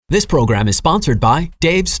This program is sponsored by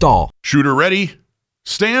Dave Stahl. Shooter ready?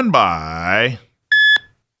 Stand by.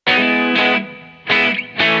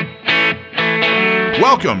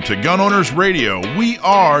 Welcome to Gun Owners Radio. We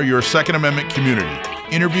are your Second Amendment community.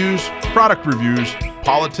 Interviews, product reviews,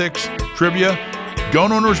 politics, trivia.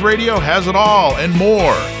 Gun Owners Radio has it all and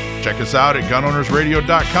more. Check us out at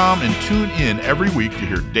gunownersradio.com and tune in every week to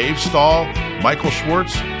hear Dave Stahl, Michael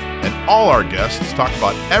Schwartz, and all our guests talk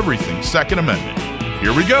about everything Second Amendment.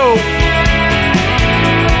 Here we go.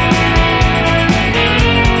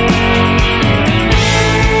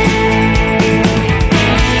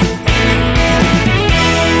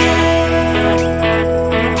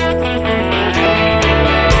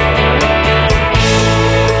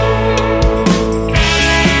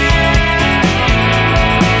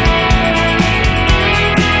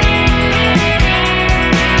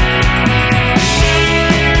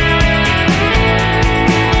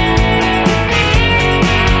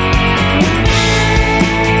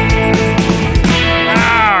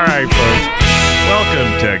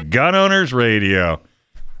 Gun Owners Radio,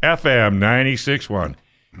 FM 96.1,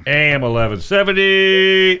 AM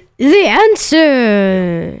 1170. The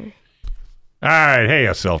answer. All right, hey,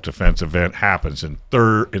 a self-defense event happens in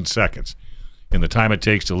seconds. In the time it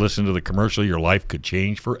takes to listen to the commercial, your life could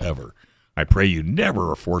change forever. I pray you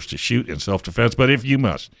never are forced to shoot in self-defense, but if you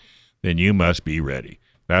must, then you must be ready.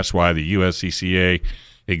 That's why the USCCA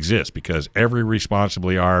exists, because every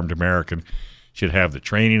responsibly armed American should have the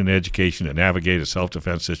training and education to navigate a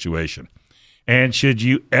self-defense situation. And should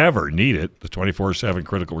you ever need it, the 24/7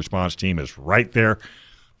 critical response team is right there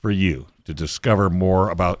for you. To discover more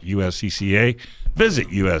about USCCA, visit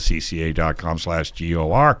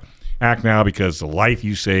uscca.com/GOR. Act now, because the life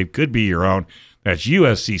you save could be your own. That's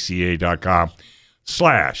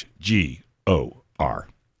uscca.com/GOR. Are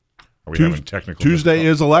we having technical Tuesday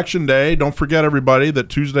is Election Day. Don't forget, everybody, that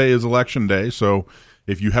Tuesday is Election Day, so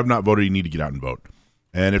if you have not voted, you need to get out and vote.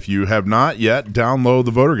 And if you have not yet, download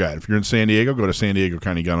the voter guide. If you're in San Diego, go to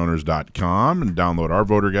SanDiegoCountyGunOwners.com and download our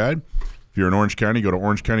voter guide. If you're in Orange County, go to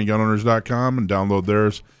OrangeCountyGunOwners.com and download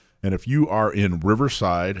theirs. And if you are in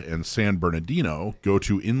Riverside and San Bernardino, go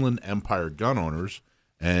to Inland Empire Gun Owners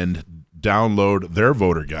and download their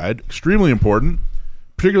voter guide. Extremely important,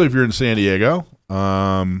 particularly if you're in San Diego.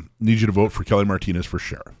 Need you to vote for Kelly Martinez for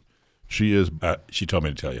sheriff. She is. She told me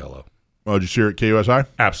to tell you hello. Oh, did you see her at KUSI?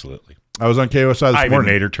 Absolutely. I was on KUSI this morning.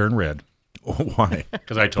 I made her turn red. Why?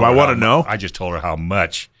 Because I told her. Do I want to know? I just told her how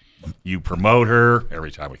much you promote her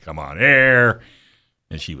every time we come on air,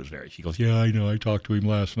 and she goes, yeah, I know. I talked to him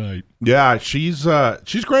last night. Yeah, she's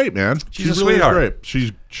great, man. She's a really sweetheart. Great.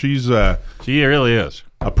 She really is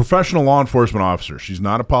a professional law enforcement officer. She's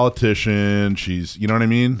not a politician. She's, you know what I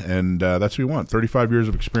mean, and that's what we want. 35 years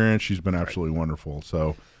of experience. She's been absolutely wonderful.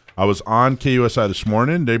 So. I was on KUSI this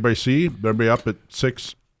morning. Did everybody see? Everybody up at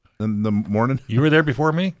 6 in the morning? You were there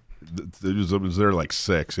before me? It was there like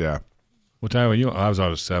 6, yeah. What time were you? I was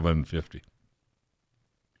on at 7:50.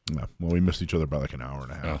 Yeah, well, we missed each other by like an hour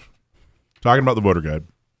and a half. Talking about the voter guide.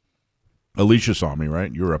 Alicia saw me,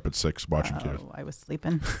 right? You were up at 6 watching kids. I was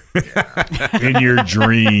sleeping. In your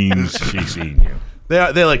dreams, she's seen you.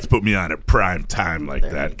 They like to put me on at prime time like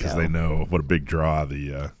that because they know what a big draw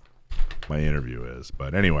my interview is.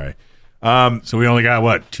 But anyway, so we only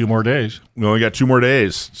got 2 more days. We only got 2 more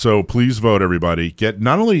days, so please vote, everybody.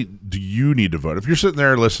 Not only do you need to vote, if you're sitting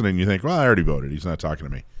there listening, you think, well, I already voted, he's not talking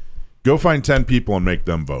to me. Go find 10 people and make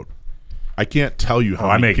them vote. I can't tell you how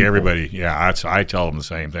many I make people, everybody. Yeah, I tell them the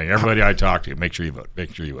same thing. Everybody I talk to, make sure you vote.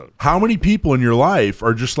 Make sure you vote. How many people in your life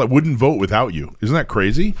are just like wouldn't vote without you? Isn't that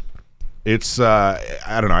crazy? It's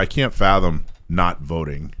I don't know. I can't fathom not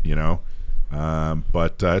voting.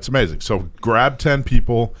 But it's amazing. So grab 10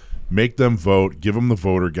 people, make them vote, give them the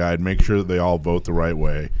voter guide, make sure that they all vote the right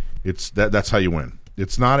way. That's how you win.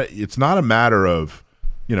 It's not a matter of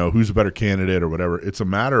who's a better candidate or whatever. It's a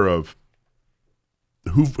matter of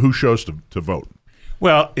who chose to vote.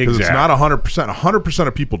 Well, exactly. Because it's not 100%. 100%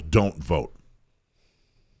 of people don't vote.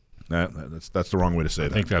 That's the wrong way to say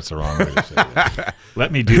that. I think that's the wrong way to say that.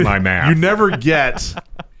 Let me do my math. You never get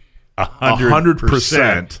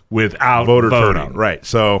 100% without voter voting. turnout. Right.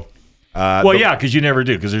 So, yeah, because you never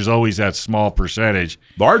do, because there's always that small percentage.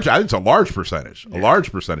 I think it's a large percentage. A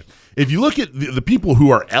large percentage. If you look at the people who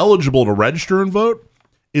are eligible to register and vote,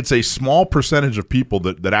 it's a small percentage of people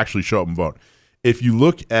that actually show up and vote. If you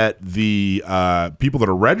look at the people that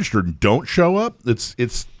are registered and don't show up, it's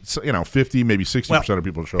 50, maybe 60% of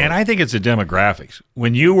people show up. And I think it's the demographics.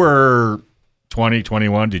 When you were 20,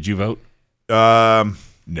 21, did you vote? No.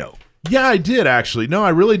 Yeah, I did actually. No, I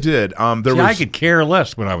really did. I could care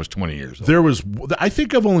less when I was 20 years old. There was, I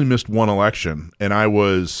think I've only missed one election, and I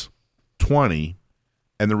was 20.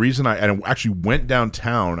 And the reason I actually went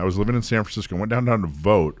downtown, I was living in San Francisco, went downtown to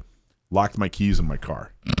vote, locked my keys in my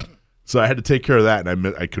car. So I had to take care of that, and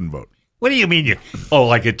I couldn't vote. What do you mean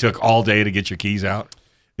like it took all day to get your keys out?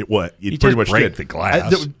 It You pretty just much break did. the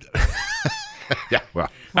glass. Yeah, well.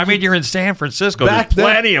 I mean, you're in San Francisco. Back There's then-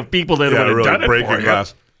 plenty of people that would have really done it breaking for you.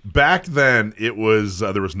 glass. Back then, it was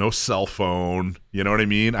there was no cell phone. You know what I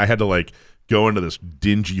mean? I had to go into this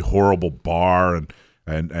dingy, horrible bar and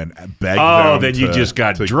beg them. Oh, then you just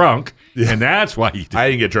got drunk, and that's why you did. I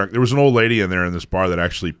didn't get drunk. There was an old lady in there in this bar that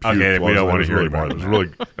actually puked. Okay, we don't want to hear really about bad. it. It was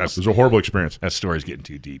really it was a horrible experience. That story's getting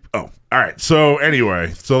too deep. Oh, all right. So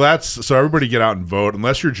anyway, so everybody get out and vote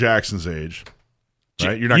unless you're Jackson's age,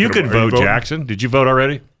 right? You're not. You gonna can are you vote, voting? Jackson. Did you vote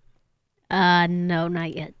already? No,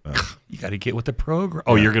 not yet. You got to get with the program.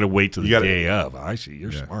 Oh, you're going to wait till the You gotta- day of. I see.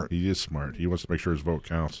 You're Yeah, smart. He is smart. He wants to make sure his vote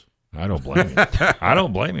counts. I don't blame him. I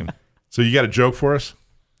don't blame him. So you got a joke for us?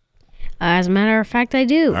 As a matter of fact, I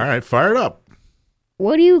do. All right, fire it up.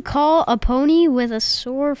 What do you call a pony with a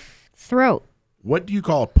sore throat? What do you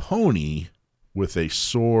call a pony with a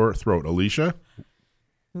sore throat, Alicia?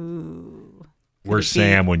 Ooh. Where's it be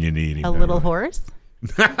Sam when you need him? A little horse?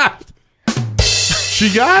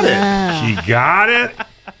 She got it. She got it.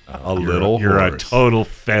 A little. You're a horse. total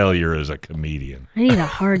failure as a comedian. I need a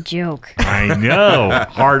hard joke. I know.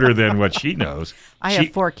 Harder than what she knows. I have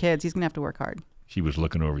 4 kids. He's going to have to work hard. She was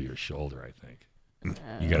looking over your shoulder, I think.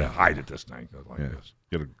 You got to hide it this time. Go like Yeah. this.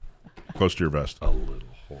 Get it close to your vest. A little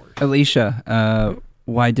horse. Alicia,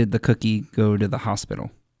 why did the cookie go to the hospital?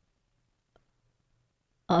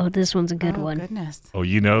 Oh, this one's a good one. Goodness. Oh,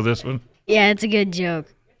 you know this one? Yeah, it's a good joke.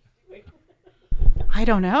 I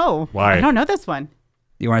don't know. Why? I don't know this one.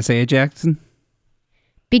 You want to say it, Jackson?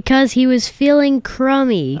 Because he was feeling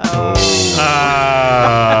crummy.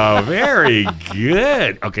 Oh, very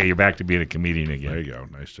good. Okay, you're back to being a comedian again. There you go.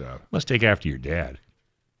 Nice job. Let's take after your dad.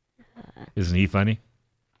 Isn't he funny?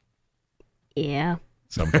 Yeah.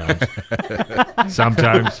 Sometimes.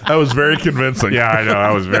 Sometimes. That was very convincing. Yeah, I know.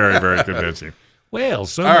 I was very, very convincing. Well,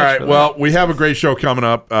 so All much right. for Well, we have a great show coming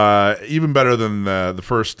up. Even better than the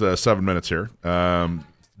first 7 minutes here.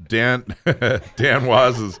 Dan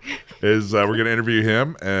Waz is we're going to interview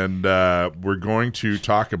him, and we're going to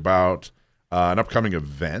talk about an upcoming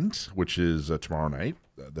event, which is tomorrow night,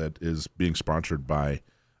 that is being sponsored by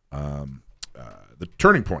the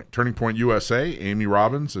Turning Point USA. Amy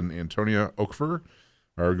Robbins and Antonia Oakfer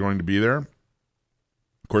are going to be there.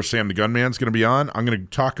 Of course, Sam the Gunman's going to be on. I'm going to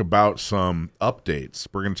talk about some updates.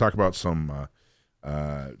 We're going to talk about some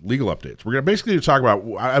legal updates. We're going to basically talk about,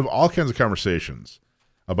 I have all kinds of conversations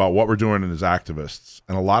about what we're doing as activists,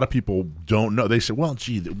 and a lot of people don't know. They say, well,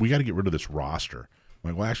 gee, we got to get rid of this roster.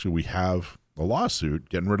 I'm like, well, actually, we have a lawsuit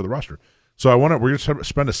getting rid of the roster. So we're going to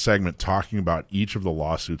spend a segment talking about each of the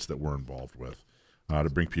lawsuits that we're involved with to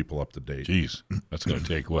bring people up to date. Jeez, that's going to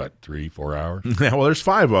take, what, 3-4 hours? Yeah, well, there's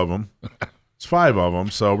 5 of them. It's 5 of them.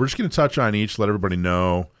 So we're just going to touch on each, let everybody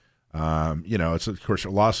know. It's, of course,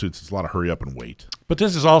 lawsuits, it's a lot of hurry up and wait. But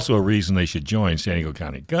this is also a reason they should join San Diego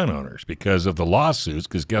County gun owners because of the lawsuits.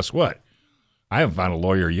 Because guess what? I haven't found a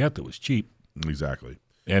lawyer yet that was cheap. Exactly.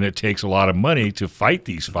 And it takes a lot of money to fight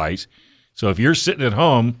these fights. So if you're sitting at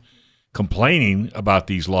home complaining about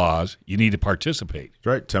these laws, you need to participate. That's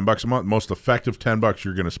right. $10 a month. Most effective $10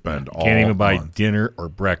 you're going to spend all Can't even buy month. dinner or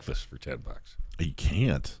breakfast for $10. You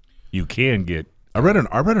can't. You can get. I read an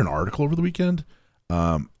article over the weekend.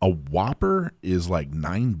 A Whopper is like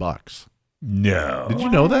 $9. No. Did you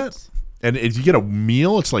know that? And if you get a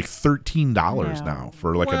meal, it's like $13 No. now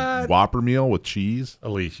for like a What? Whopper meal with cheese.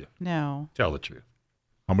 Alicia, No. tell the truth.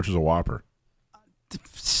 How much is a Whopper?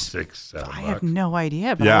 $6-7 I have no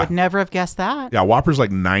idea, but Yeah. I would never have guessed that. Yeah, Whopper's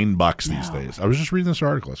like $9 these No. days. I was just reading this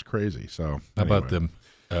article. It's crazy. So How about anyway.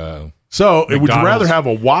 them? So would you rather McDonald's? have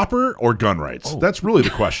a Whopper or gun rights? Oh. That's really the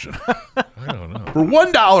question. I don't know. For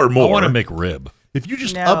 $1 more, I want to make rib. if you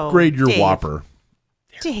just No, upgrade your Dave. Whopper.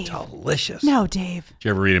 Dave. Delicious. No, Dave. Did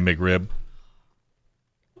you ever eat a McRib?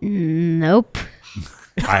 Nope.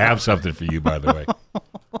 I have something for you, by the way.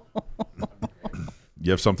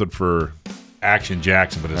 You have something for Action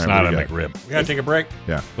Jackson, but it's All right, not what a do you McRib. We got to take a break?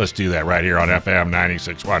 yeah. Let's do that right here on FM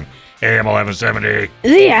 96.1, AM 1170.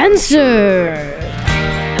 The answer.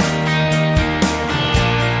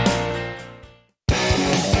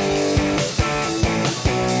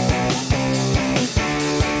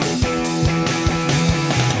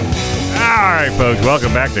 All right, folks,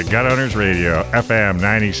 welcome back to Gun Owners Radio, FM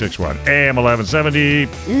 96.1, AM 1170.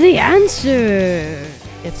 The answer.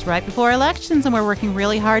 It's right before elections, and we're working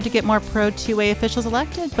really hard to get more pro-2A officials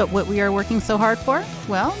elected. But what we are working so hard for?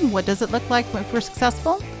 Well, what does it look like if we're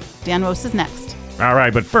successful? Dan Wos is next. All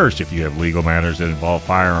right, but first, if you have legal matters that involve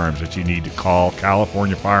firearms that you need to call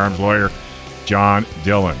California firearms lawyer John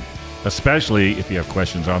Dillon, especially if you have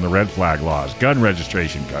questions on the red flag laws, gun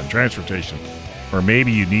registration, gun transportation, or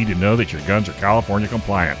maybe you need to know that your guns are California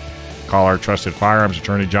compliant. Call our trusted firearms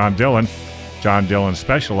attorney, John Dillon. John Dillon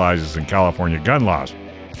specializes in California gun laws.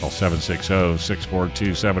 Call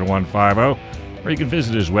 760-642-7150, or you can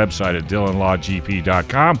visit his website at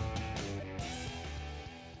DillonLawGP.com.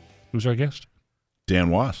 Who's our guest? Dan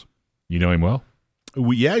Wos. You know him well?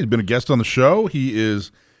 Yeah, he's been a guest on the show. He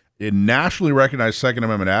is a nationally recognized Second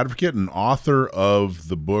Amendment advocate and author of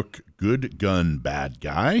the book Good Gun, Bad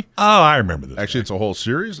Guy. Oh, I remember this. Actually, it's a whole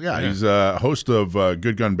series. Yeah, he's a host of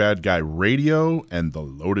Good Gun, Bad Guy Radio and The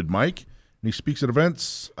Loaded Mic. And he speaks at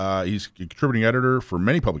events. He's a contributing editor for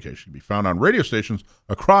many publications. He can be found on radio stations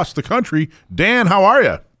across the country. Dan, how are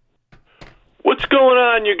you? What's going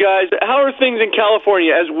on, you guys? How are things in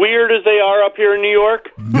California? As weird as they are up here in New York?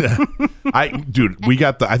 I think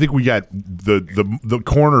we got the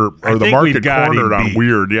corner or the market cornered on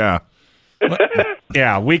weird. Yeah.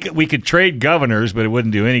 Yeah, we could trade governors, but it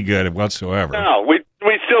wouldn't do any good whatsoever. No, we'd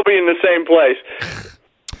still be in the same place.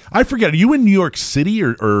 I forget. Are you in New York City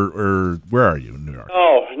or where are you in New York?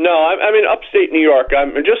 Oh, no, I'm in upstate New York.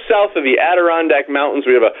 I'm just south of the Adirondack Mountains.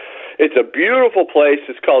 It's a beautiful place.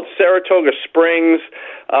 It's called Saratoga Springs.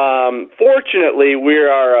 Fortunately,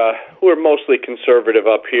 we're mostly conservative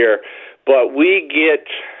up here, but we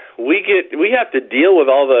have to deal with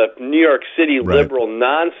all the New York City liberal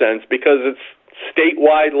nonsense because it's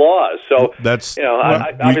statewide laws. So that's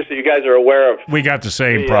obviously you guys are aware of. We got the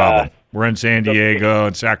same problem. We're in San Diego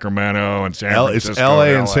and Sacramento and San Francisco. It's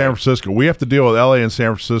L.A. and San Francisco. We have to deal with L.A. and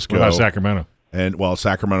San Francisco. What about Sacramento? And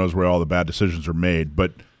Sacramento is where all the bad decisions are made.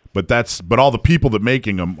 But all the people that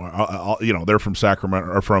making them, they're from Sacramento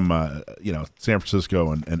or from San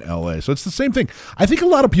Francisco and L.A. So it's the same thing. I think a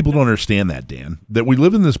lot of people don't understand that, Dan. That we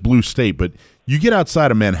live in this blue state, but you get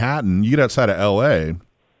outside of Manhattan, you get outside of L.A.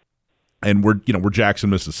 and we're Jackson,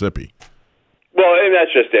 Mississippi. Well, and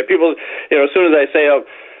that's just it. People, as soon as I say, "Oh,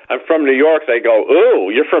 I'm from New York," they go,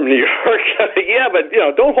 "Ooh, you're from New York." Yeah, but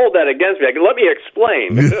don't hold that against me. Let me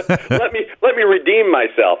explain. let me redeem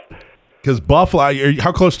myself. Because Buffalo,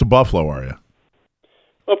 how close to Buffalo are you?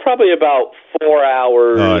 Well, probably about 4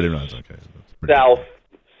 hours. Oh, I didn't know. That's okay.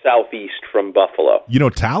 Southeast from Buffalo.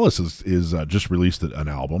 Talus is just released an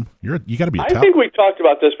album. You got to be. I think we talked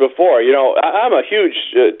about this before. I'm a huge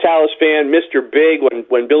Talus fan. Mr. Big,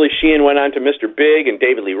 when Billy Sheehan went on to Mr. Big and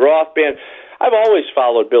David Lee Roth band. I've always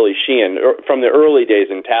followed Billy Sheehan from the early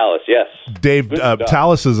days in Talus. Yes, Dave.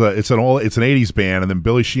 Talus is it's an 80s band, and then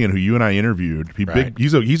Billy Sheehan, who you and I interviewed,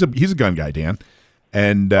 he's a gun guy, Dan.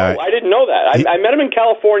 And I didn't know that. I met him in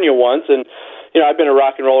California once, and I've been a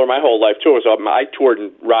rock and roller my whole life too. So I toured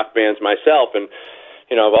in rock bands myself, and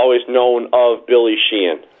I've always known of Billy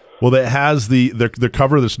Sheehan. Well, it has the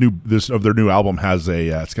cover of their new album has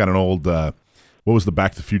it's got an old what was the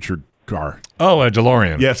Back to the Future car? Oh, a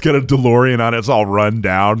DeLorean. Yeah, it's got a DeLorean on it. It's all run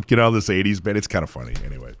down. This 80s band. It's kind of funny.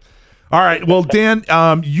 Anyway. All right. Well, Dan,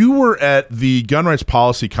 you were at the Gun Rights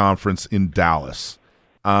Policy Conference in Dallas.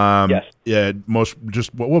 Yes. Yeah.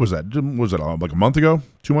 What was that? Was it like a month ago?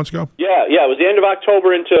 2 months ago? Yeah. It was the end of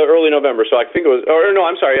October into early November. So I think it was,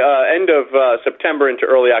 end of September into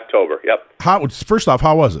early October. Yep. First off,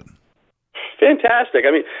 how was it? Fantastic.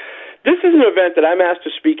 I mean, this is an event that I'm asked to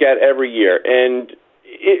speak at every year, and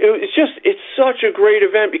it's such a great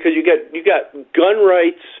event because you got gun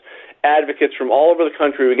rights advocates from all over the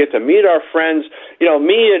country. We get to meet our friends.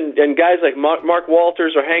 Me and guys like Mark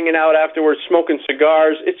Walters are hanging out afterwards, smoking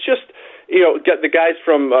cigars. It's just got the guys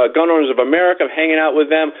from Gun Owners of America hanging out with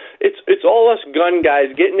them. It's all us gun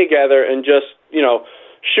guys getting together and just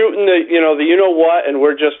shooting the what, and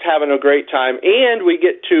we're just having a great time. And we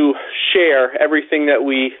get to share everything that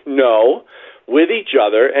we know with each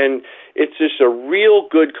other, and it's just a real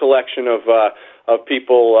good collection of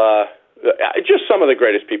people, just some of the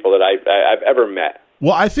greatest people that I've ever met.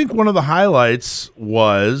 Well, I think one of the highlights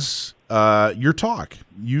was your talk.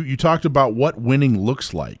 You talked about what winning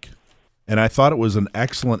looks like, and I thought it was an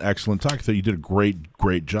excellent talk. I thought you did a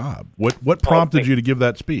great job. What prompted you to give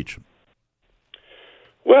that speech?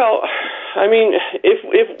 Well, I mean,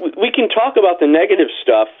 if we can talk about the negative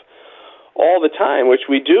stuff all the time, which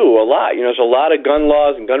we do a lot. There's a lot of gun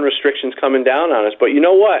laws and gun restrictions coming down on us. But you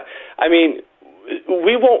know what? I mean,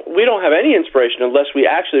 we don't have any inspiration unless we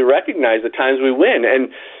actually recognize the times we win.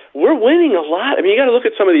 And we're winning a lot. I mean, you got to look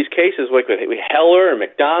at some of these cases like with Heller and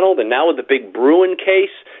McDonald, and now with the big Bruen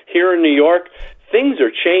case here in New York. Things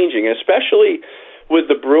are changing, especially with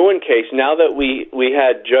the Bruen case. Now that we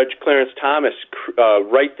had Judge Clarence Thomas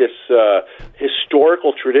write this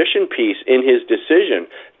historical tradition piece in his decision,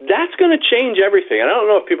 that's going to change everything. And I don't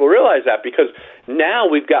know if people realize that, because now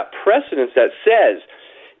we've got precedence that says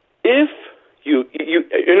if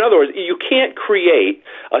in other words, you can't create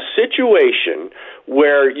a situation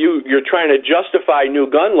where you're trying to justify new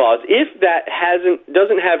gun laws if that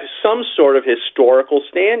doesn't have some sort of historical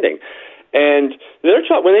standing. And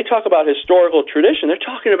when they talk about historical tradition, they're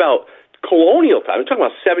talking about colonial time. They're talking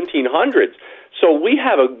about 1700s. So we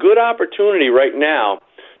have a good opportunity right now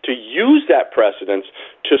to use that precedence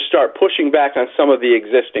to start pushing back on some of the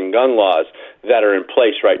existing gun laws that are in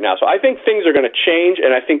place right now. So I think things are going to change,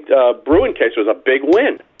 and I think Bruen case was a big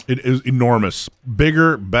win. It is enormous,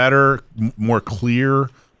 bigger, better, more clear,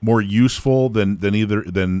 more useful than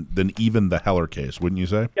even the Heller case, wouldn't you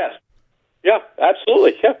say? Yes. Yeah,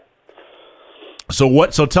 absolutely. Yeah.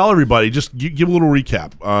 So tell everybody, just give a little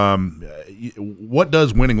recap. What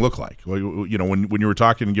does winning look like? When you were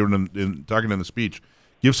talking in the speech,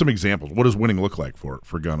 give some examples. What does winning look like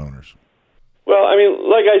for gun owners? Well, I mean,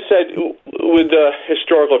 like I said, with the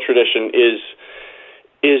historical tradition is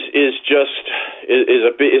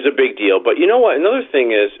a big deal. But you know what? Another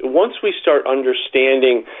thing is, once we start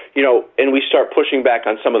understanding, and we start pushing back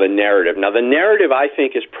on some of the narrative. Now, the narrative, I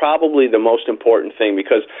think, is probably the most important thing,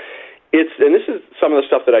 because and this is some of the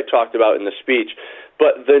stuff that I talked about in the speech,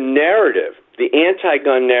 but the narrative, the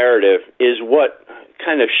anti-gun narrative, is what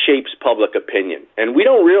kind of shapes public opinion. And we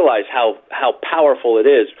don't realize how powerful it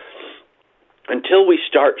is until we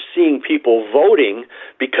start seeing people voting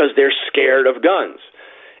because they're scared of guns.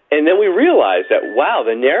 And then we realize that, wow,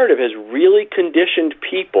 the narrative has really conditioned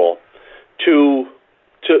people to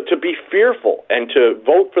be fearful and to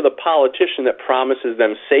vote for the politician that promises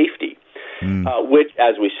them safety, which,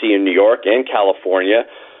 as we see in New York and California,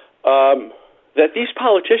 that these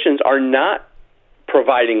politicians are not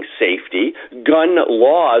providing safety. Gun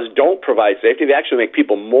laws don't provide safety. They actually make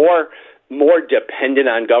people more dependent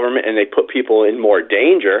on government, and they put people in more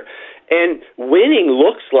danger. And winning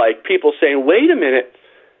looks like people saying, wait a minute,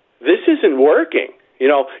 this isn't working.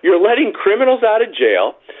 You're letting criminals out of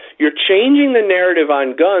jail. You're changing the narrative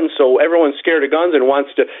on guns so everyone's scared of guns and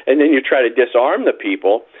and then you try to disarm the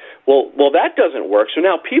people. Well, that doesn't work. So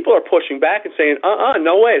now people are pushing back and saying,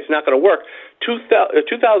 no way, it's not going to work.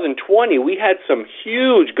 2020, we had some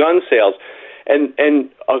huge gun sales, and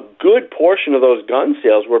a good portion of those gun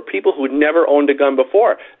sales were people who'd never owned a gun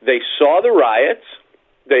before. They saw the riots.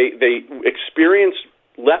 They experienced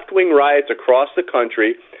left-wing riots across the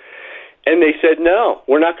country, and they said, no,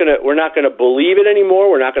 we're not going to believe it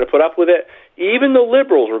anymore. We're not going to put up with it. Even the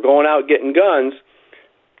liberals were going out getting guns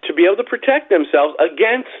to be able to protect themselves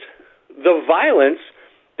against the violence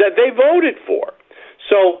that they voted for.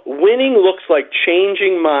 So winning looks like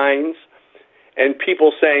changing minds and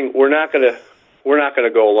people saying we're not going to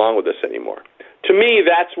go along with this anymore. To me,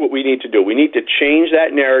 that's what we need to do. We need to change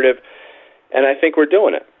that narrative, and I think we're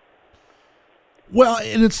doing it. Well,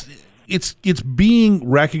 and it's being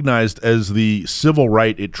recognized as the civil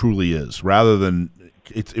right it truly is, rather than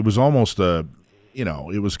it was almost it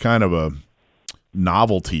was kind of a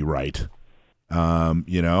novelty right.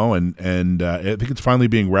 And I think it's finally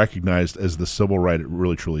being recognized as the civil right it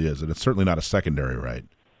really truly is, and it's certainly not a secondary right.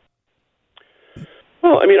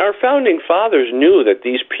 Well, I mean, our founding fathers knew that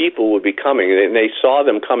these people would be coming, and they saw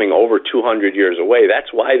them coming over 200 years away.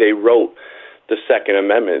 That's why they wrote the Second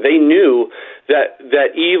Amendment. They knew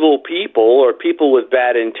that evil people or people with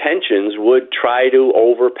bad intentions would try to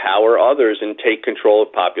overpower others and take control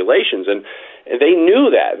of populations, and they knew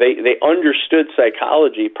that. They understood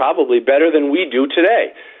psychology probably better than we do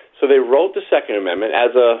today. So they wrote the Second Amendment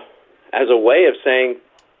as a way of saying,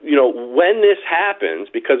 when this happens,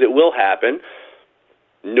 because it will happen,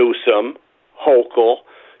 Newsom, Hochul,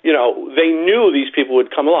 they knew these people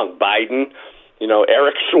would come along. Biden,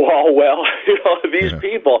 Eric Swalwell, these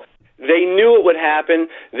people, they knew it would happen.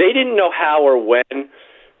 They didn't know how or when,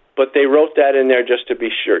 but they wrote that in there just to be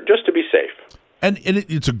sure, just to be safe. And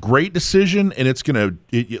it's a great decision, and it's going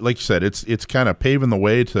to, like you said, it's kind of paving the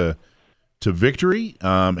way to victory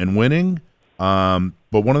and winning. But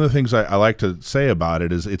one of the things I like to say about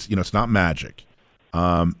it is it's not magic,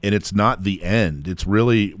 and it's not the end. It's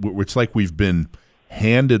like we've been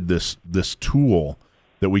handed this tool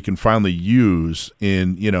that we can finally use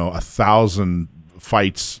in 1,000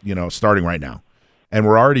 fights starting right now, and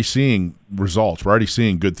we're already seeing results. We're already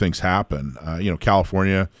seeing good things happen.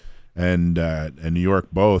 California and New York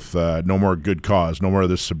both, no more good cause, no more of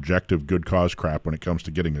this subjective good cause crap when it comes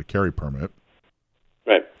to getting a carry permit.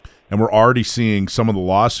 Right. And we're already seeing some of the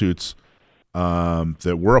lawsuits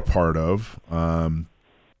that we're a part of.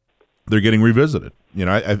 They're getting revisited.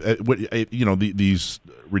 These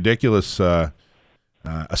ridiculous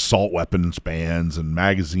assault weapons bans and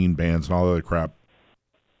magazine bans and all that other crap.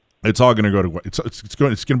 It's all going to go to it's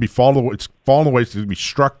going to be falling away. It's going to be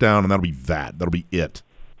struck down, and that'll be that. That'll be it.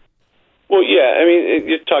 Well, yeah. I mean,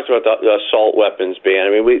 you talked about the assault weapons ban.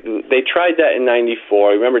 I mean, they tried that in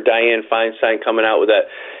 '94. Remember Dianne Feinstein coming out with that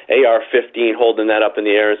AR-15, holding that up in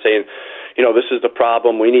the air and saying, this is the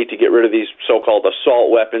problem. We need to get rid of these so-called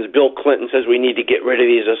assault weapons. Bill Clinton says we need to get rid of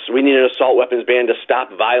these. We need an assault weapons ban to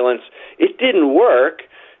stop violence. It didn't work.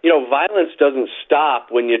 Violence doesn't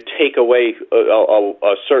stop when you take away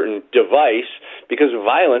a certain device, because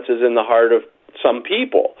violence is in the heart of some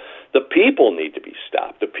people. The people need to be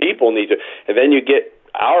stopped. The people need to, and then you get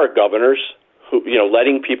our governors who,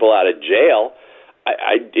 letting people out of jail.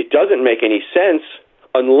 It doesn't make any sense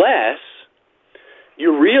unless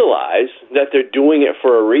you realize that they're doing it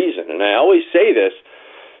for a reason. And I always say this,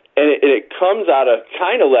 and it comes out of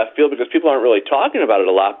kind of left field because people aren't really talking about it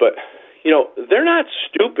a lot, but they're not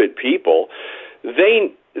stupid people.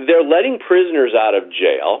 They're letting prisoners out of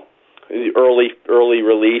jail, early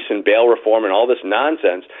release and bail reform and all this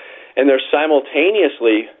nonsense, and they're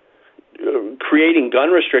simultaneously creating gun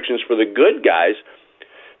restrictions for the good guys,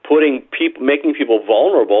 making people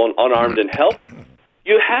vulnerable and unarmed and helpless.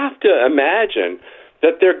 You have to imagine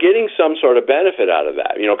that they're getting some sort of benefit out of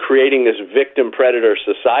that, creating this victim-predator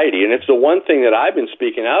society. And it's the one thing that I've been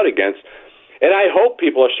speaking out against, and I hope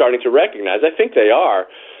people are starting to recognize. I think they are.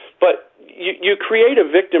 But you create a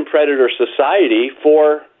victim-predator society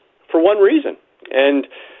for one reason, and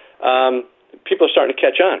people are starting to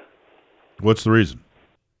catch on. What's the reason?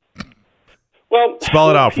 Well, spell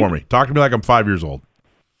it out for me. Talk to me like I'm 5 years old.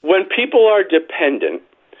 When people are dependent,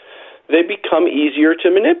 they become easier to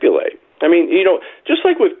manipulate. I mean, just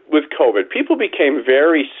like with COVID, people became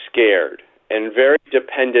very scared and very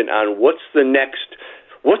dependent on what's the next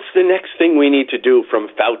thing we need to do from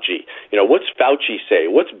Fauci? What's Fauci say?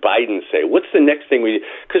 What's Biden say? What's the next thing we need?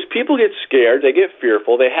 Because people get scared, they get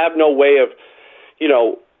fearful, they have no way of,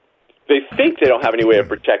 they think they don't have any way of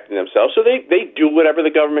protecting themselves, so they do whatever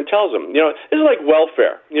the government tells them. This is like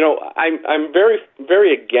welfare. I'm very,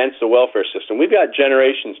 very against the welfare system. We've got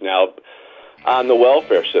generations now on the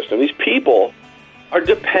welfare system. These people are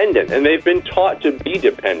dependent, and they've been taught to be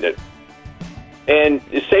dependent. And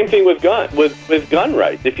the same thing with gun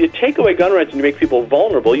rights. If you take away gun rights and you make people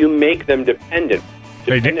vulnerable, you make them dependent.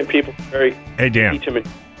 Dependent people are very Hey, Dan,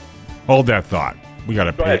 hold that thought. We got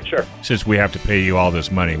to pay. Go ahead, sure. Since we have to pay you all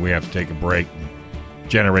this money, we have to take a break and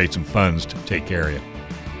generate some funds to take care of you.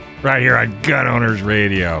 Right here on Gun Owners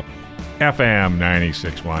Radio, FM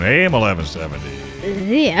 96.1, AM 1170.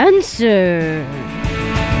 The answer.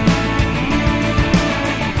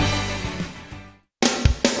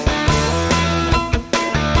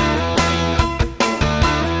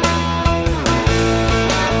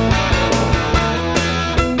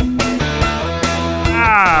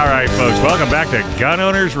 Welcome back to Gun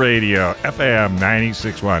Owners Radio, FM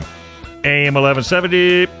 96.1, AM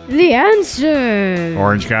 1170. The answer.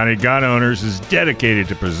 Orange County Gun Owners is dedicated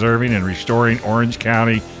to preserving and restoring Orange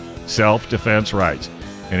County self-defense rights.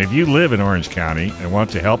 And if you live in Orange County and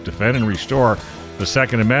want to help defend and restore the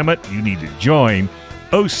Second Amendment, you need to join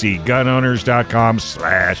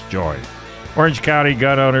ocgunowners.com/join. Orange County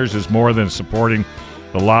Gun Owners is more than supporting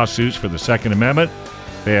the lawsuits for the Second Amendment.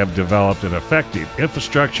 They have developed an effective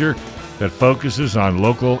infrastructure that focuses on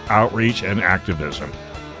local outreach and activism.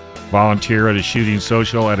 Volunteer at a shooting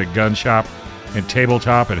social, at a gun shop, and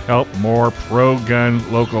tabletop, and help more pro-gun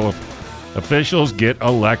local officials get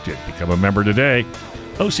elected. Become a member today.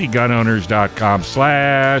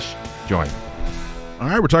 ocgunowners.com/join. All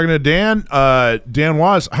right, we're talking to Dan. Dan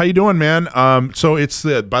Waz, how you doing, man? So it's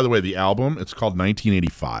by the way, the album, it's called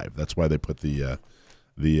 1985. That's why they put the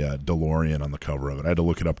DeLorean on the cover of it. I had to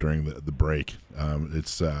look it up during the break.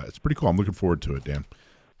 It's pretty cool. I'm looking forward to it, Dan.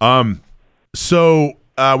 So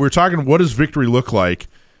we're talking, what does victory look like?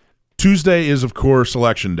 Tuesday is, of course,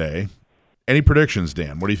 Election Day. Any predictions,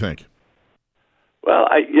 Dan? What do you think? Well,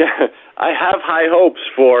 I have high hopes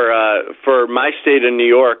for my state of New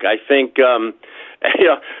York. I think the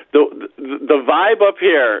vibe up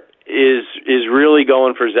here is really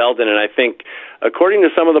going for Zeldin, and I think, according to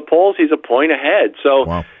some of the polls, he's a point ahead. So,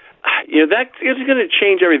 wow. That is going to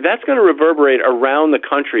change everything. That's going to reverberate around the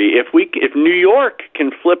country. If New York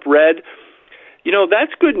can flip red,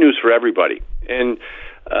 that's good news for everybody. And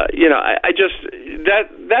I just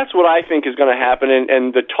that's what I think is going to happen.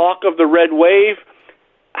 And the talk of the red wave,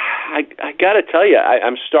 I got to tell you,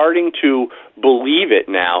 I'm starting to believe it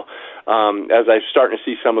now as I'm starting to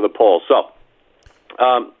see some of the polls. So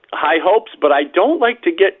high hopes, but I don't like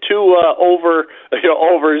to get too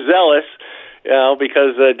overzealous,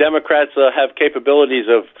 because Democrats have capabilities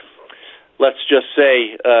of, let's just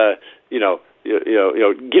say,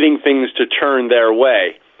 getting things to turn their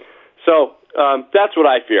way. So that's what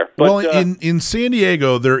I fear. But, well, in San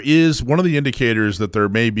Diego, there is one of the indicators that there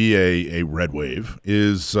may be a red wave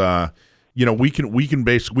is we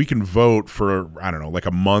can vote for, I don't know, like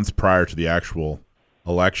a month prior to the actual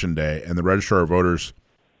election day, and the registrar of voters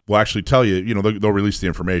will actually tell you, they'll release the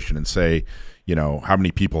information and say, how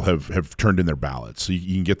many people have turned in their ballots. So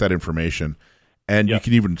you can get that information, and you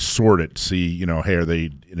can even sort it, see, hey, are they,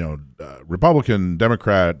 Republican,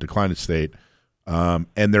 Democrat, declined state.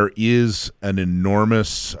 And there is an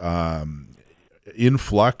enormous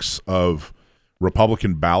influx of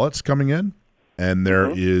Republican ballots coming in, and there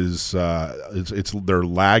is they're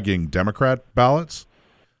lagging Democrat ballots.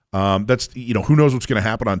 That's who knows what's going to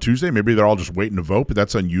happen on Tuesday? Maybe they're all just waiting to vote, but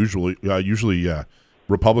that's unusual. Usually,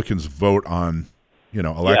 Republicans vote on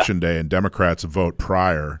election day, and Democrats vote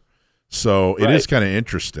prior. So it is kind of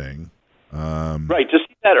interesting. Right, to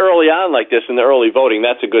see that early on like this in the early voting,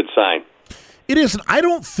 that's a good sign. It is. I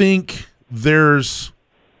don't think there's.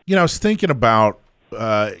 I was thinking about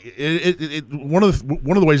one of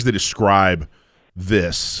the ways they describe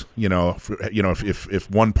this.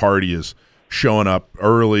 If one party is showing up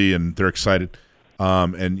early and they're excited,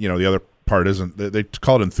 and the other part isn't. They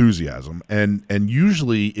call it enthusiasm, and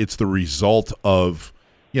usually it's the result of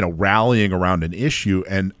rallying around an issue.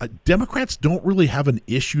 And Democrats don't really have an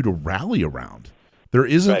issue to rally around. There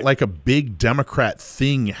isn't like a big Democrat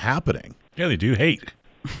thing happening. Yeah, they do hate.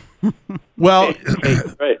 Well,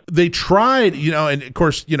 they tried, and of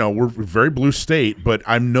course, we're a very blue state, but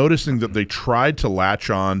I'm noticing that they tried to latch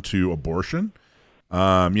on to abortion,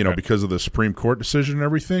 because of the Supreme Court decision and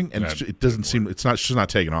everything, and it doesn't seem, it's just not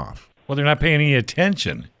taking off. Well, they're not paying any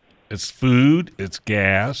attention. It's food, it's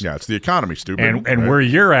gas. Yeah, it's the economy, stupid. And where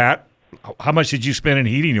you're at, how much did you spend in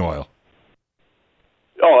heating oil?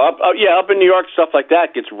 Oh, up in New York, stuff like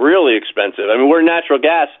that gets really expensive. I mean, we're natural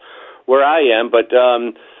gas where I am, but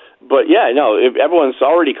everyone's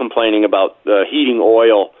already complaining about the heating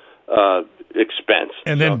oil expense.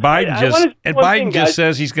 And then Biden just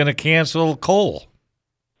says he's going to cancel coal.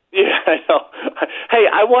 Yeah, I know. Hey,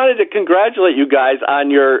 I wanted to congratulate you guys on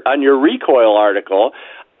your recoil article.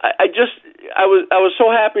 I was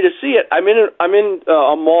so happy to see it. I'm in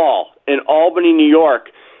a mall in Albany, New York.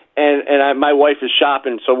 And my wife is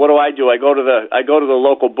shopping, so what do? I go to the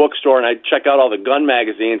local bookstore and I check out all the gun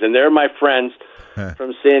magazines, and they're my friends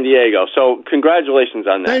from San Diego. So congratulations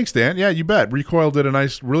on that. Thanks, Dan. Yeah, you bet. Recoil did a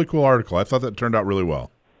nice, really cool article. I thought that turned out really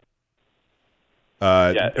well.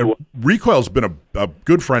 Recoil's been a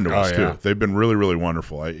good friend of us too. They've been really, really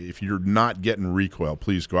wonderful. If you're not getting Recoil,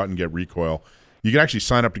 please go out and get Recoil. You can actually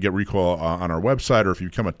sign up to get Recoil on our website, or if you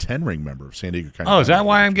become a 10-ring member of San Diego County. Oh, is that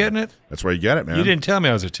why I'm getting it? That's why you get it, man. You didn't tell me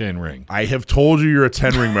I was a 10-ring. I have told you you're a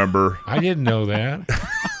 10-ring member. I didn't know that.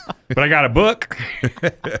 But I got a book.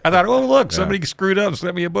 I thought, oh, look, somebody screwed up and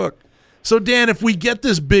sent me a book. So, Dan, if we get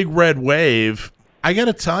this big red wave, I got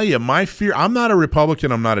to tell you, my fear, I'm not a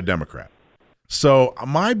Republican, I'm not a Democrat. So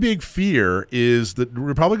my big fear is that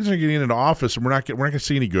Republicans are getting into office and we're not going to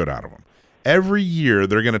see any good out of them. Every year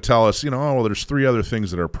they're going to tell us, there's 3 other things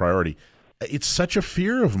that are a priority. It's such a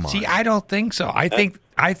fear of mine. See, I don't think so. I think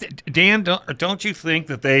Dan, don't you think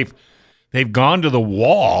that they've gone to the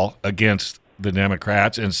wall against the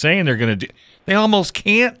Democrats and saying they're going to do? They almost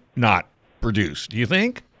can't not produce. Do you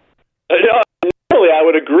think? Normally, I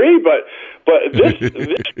would agree, but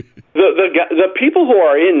the people who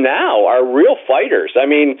are in now are real fighters. I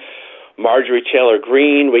mean, Marjorie Taylor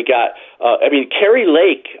Greene. We got, Carrie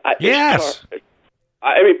Lake. Yes.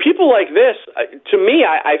 People like this, to me,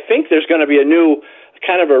 I think there's going to be a new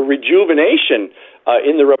kind of a rejuvenation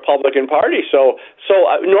in the Republican Party. So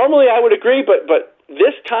normally I would agree, but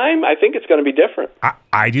this time I think it's going to be different.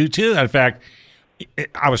 I do too. In fact,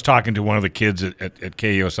 I was talking to one of the kids at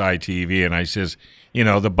KUSI TV, and I says,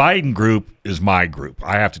 the Biden group is my group.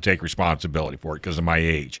 I have to take responsibility for it because of my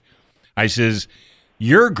age. I says,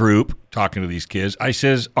 your group, talking to these kids, I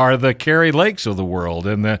says, are the Carrie Lakes of the world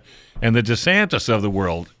and the DeSantis of the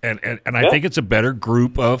world. And I think it's a better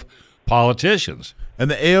group of politicians. And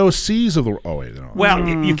the AOCs of the world. Oh, wait. No. Well,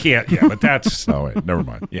 you can't. Yeah, but that's. Oh, wait. Never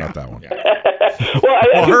mind. Yeah. Not that one. Yeah.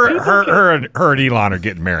 Well, her and Elon are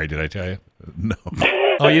getting married, did I tell you? No.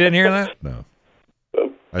 Oh, you didn't hear that? No.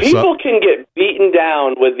 People can get beaten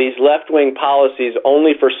down with these left-wing policies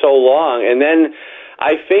only for so long, and then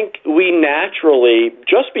I think we naturally,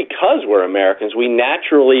 just because we're Americans, we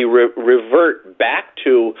naturally revert back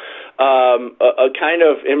to a kind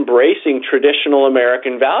of embracing traditional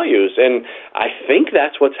American values, and I think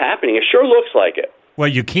that's what's happening. It sure looks like it. Well,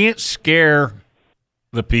 you can't scare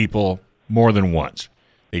the people more than once.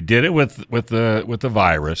 They did it with the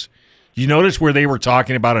virus. You notice where they were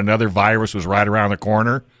talking about another virus was right around the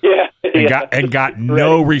corner? Yeah. And got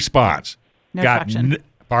no response. No traction.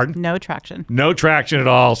 Pardon? No traction. No traction at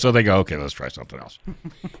all. So they go, okay, let's try something else.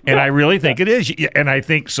 And I really think it is. And I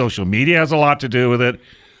think social media has a lot to do with it.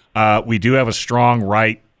 We do have a strong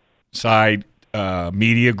right side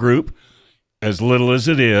media group, as little as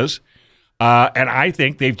it is. And I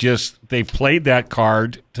think they've played that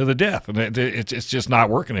card to the death, and it's just not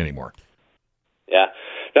working anymore. Yeah.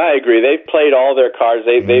 No, I agree. They've played all their cards.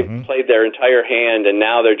 They've played their entire hand, and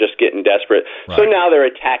now they're just getting desperate. Right. So now they're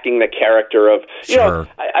attacking the character of, you know,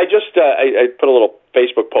 I put a little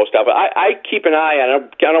Facebook post out, but I keep an eye on,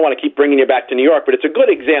 I don't want to keep bringing you back to New York, but it's a good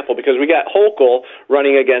example because we got Hochul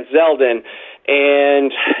running against Zeldin,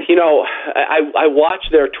 and, you know, I watch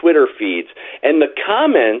their Twitter feeds, and the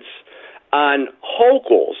comments on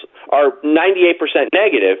Hochul's are 98%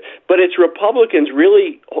 negative, but it's Republicans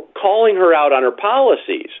really calling her out on her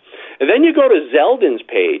policies. And then you go to Zeldin's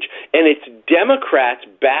page, and it's Democrats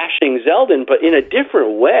bashing Zeldin, but in a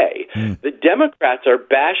different way. The Democrats are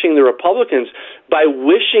bashing the Republicans by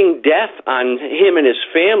wishing death on him and his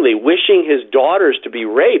family, wishing his daughters to be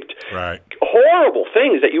raped. Right. Horrible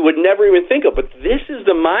things that you would never even think of. But this is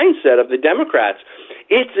the mindset of the Democrats.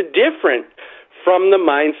 It's different from the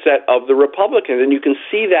mindset of the Republicans, and you can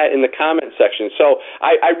see that in the comment section. So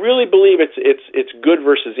I really believe it's good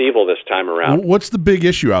versus evil this time around. What's the big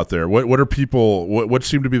issue out there? What are people? What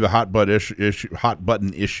seem to be the hot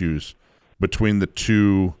button issues between the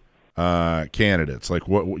two candidates? Like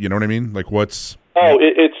what, you know what I mean? Like what's? Oh,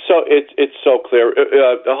 it's so clear.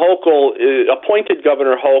 Hochul, appointed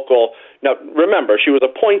Governor Hochul. Now remember, she was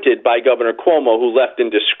appointed by Governor Cuomo, who left in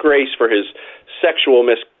disgrace for his sexual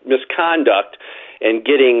misconduct and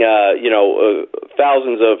getting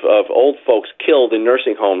thousands of old folks killed in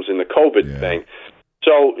nursing homes in the COVID thing.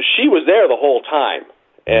 So she was there the whole time.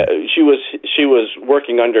 She was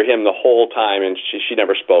working under him the whole time, and she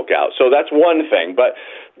never spoke out. So that's one thing. But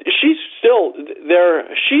she's still there.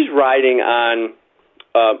 She's riding on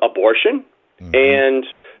abortion and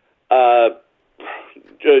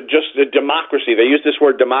just the democracy. They use this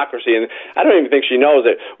word democracy, and I don't even think she knows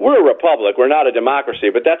it. We're a republic. We're not a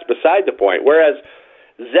democracy, but that's beside the point. Whereas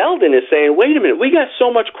Zeldin is saying, wait a minute, we got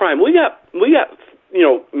so much crime. We got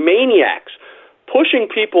maniacs pushing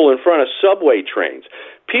people in front of subway trains,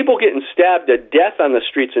 people getting stabbed to death on the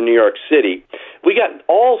streets in New York City. We got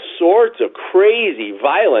all sorts of crazy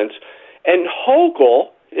violence, and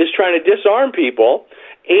Hochul is trying to disarm people,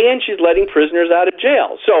 and she's letting prisoners out of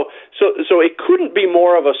jail. So it couldn't be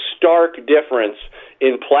more of a stark difference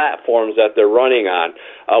in platforms that they're running on,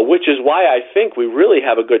 which is why I think we really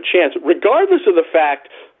have a good chance, regardless of the fact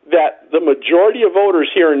that the majority of voters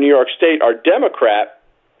here in New York State are Democrat.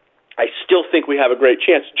 I still think we have a great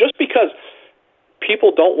chance, just because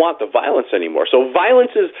people don't want the violence anymore. So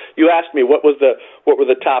violence is, you asked me what were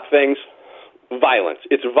the top things? Violence.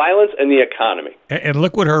 It's violence and the economy. And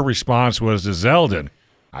look what her response was to Zeldin.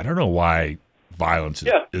 I don't know why violence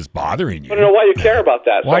is bothering you. I don't know why you care about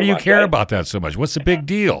that. Why do you care about that so much? What's the big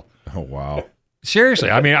deal? Oh, wow. Seriously.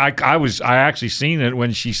 I mean, I actually seen it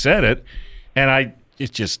when she said it, and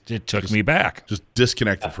it took me back. Just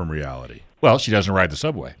disconnected from reality. Well, she doesn't ride the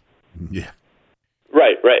subway. Yeah.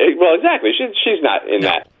 Right. Well, exactly. She's not in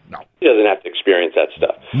that. No. She doesn't have to experience that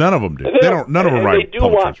stuff. None of them do. None of them ride. They do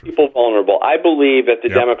want people vulnerable. I believe that the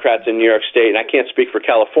Democrats in New York State, and I can't speak for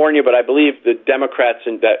California, but I believe the Democrats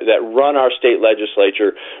that run our state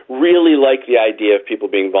legislature really like the idea of people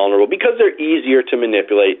being vulnerable because they're easier to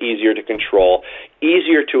manipulate, easier to control,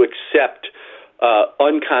 easier to accept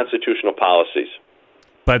unconstitutional policies.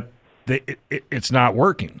 But it's not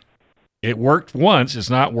working. It worked once.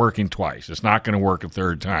 It's not working twice. It's not going to work a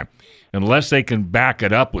third time. Unless they can back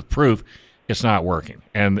it up with proof, it's not working.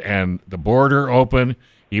 And the border open,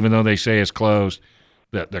 even though they say it's closed,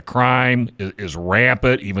 the crime is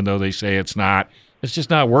rampant, even though they say it's not. It's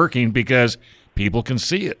just not working because people can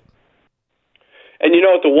see it. And you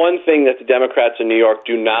know what? The one thing that the Democrats in New York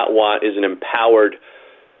do not want is an empowered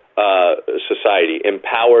society,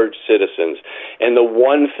 empowered citizens. And the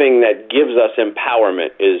one thing that gives us empowerment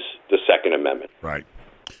is the Second Amendment. Right.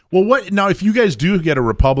 Well, what now? If you guys do get a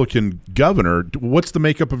Republican governor, what's the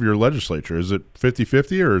makeup of your legislature? Is it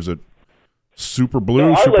 50-50 or is it Super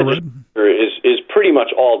blue, our super red? legislature is pretty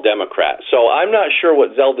much all Democrat. So I'm not sure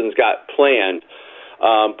what Zeldin's got planned,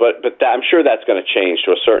 but I'm sure that's going to change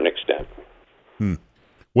to a certain extent.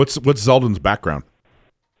 What's Zeldin's background?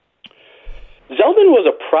 Zeldin was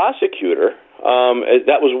a prosecutor.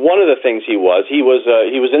 That was one of the things he was. He was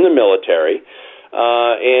in the military,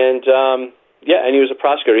 and he was a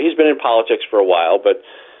prosecutor. He's been in politics for a while, but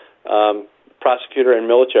prosecutor and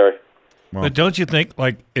military. Well, But don't you think,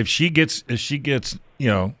 like, if she gets out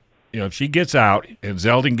and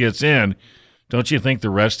Zeldin gets in, don't you think the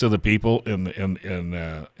rest of the people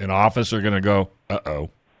in office are going to go,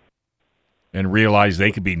 uh-oh, and realize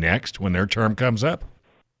they could be next when their term comes up?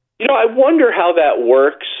 I wonder how that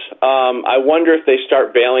works. I wonder if they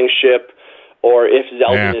start bailing ship, or if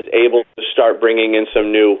Zeldin is able to start bringing in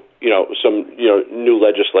some new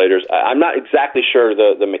legislators. I'm not exactly sure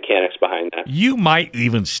the mechanics behind that. You might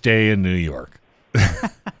even stay in New York.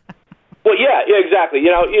 Well, yeah, exactly.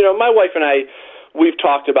 My wife and I, we've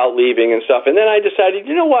talked about leaving and stuff, and then I decided,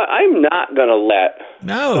 you know what, I'm not going to let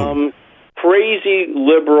some crazy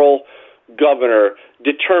liberal governor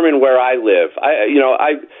determine where I live.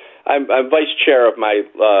 I'm vice chair of my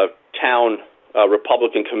town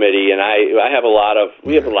Republican committee, and we have a lot of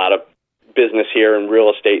business here and real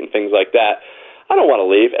estate and things like that. I don't want to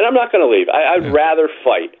leave, and I'm not going to leave. I'd rather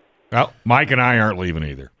fight. Well, Mike and I aren't leaving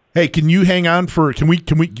either. hey, can you hang on for? Can we?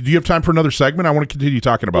 Do you have time for another segment? I want to continue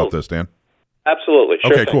talking about this, Dan. Absolutely.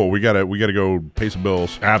 Sure Okay, thing. cool. We gotta go pay some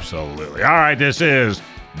bills. Absolutely. All right, this is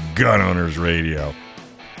Gun Owners Radio,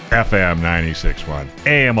 FM 96.1,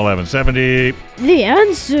 AM 1170. The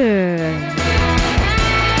answer.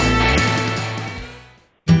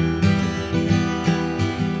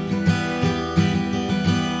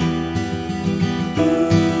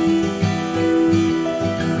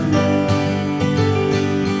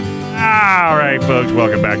 All right, folks,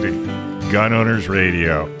 welcome back to Gun Owners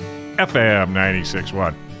Radio, FM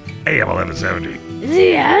 96.1, AM 1170.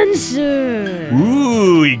 The answer.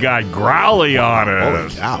 Ooh, he got growly on Holy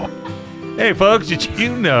us. cow! Hey, folks, did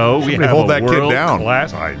you know we Somebody have hold a that kid down.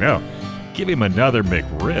 world-class... I know. Give him another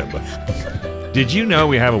McRib. Did you know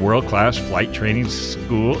we have a world-class flight training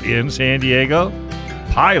school in San Diego?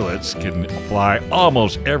 Pilots can fly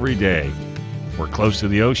almost every day. We're close to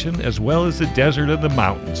the ocean as well as the desert and the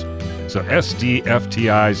mountains. So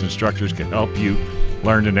SDFTI's instructors can help you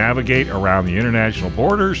learn to navigate around the international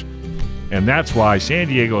borders. And that's why San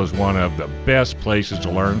Diego is one of the best places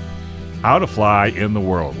to learn how to fly in the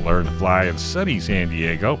world. Learn to fly in sunny San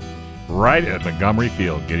Diego right at Montgomery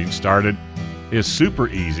Field. Getting started is super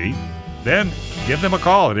easy. Then give them a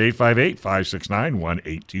call at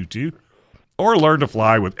 858-569-1822 or learn to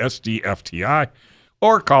fly with SDFTI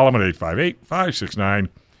or call them at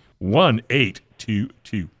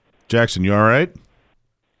 858-569-1822. Jackson, you all right?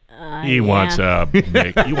 He wants a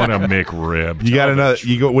McRib. You got another?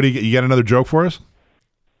 You go? What do you get? You got another joke for us?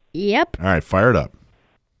 Yep. All right, fire it up.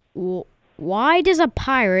 Why does a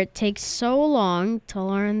pirate take so long to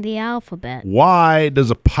learn the alphabet? Why does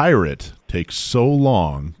a pirate take so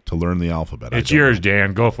long to learn the alphabet? It's yours,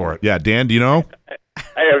 Dan. Go for it. Yeah, Dan, do you know?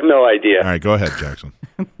 I have no idea. All right, go ahead, Jackson.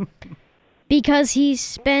 Because he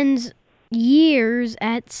spends years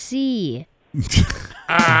at sea. There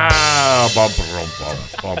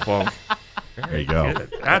you go.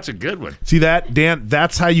 That's a good one. See that, Dan?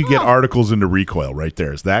 That's how you get articles into Recoil right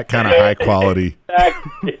there. Is that kind of high quality,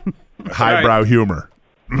 highbrow humor.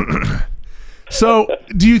 So,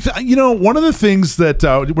 do you one of the things that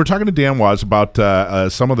we're talking to Dan was about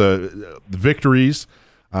some of the victories,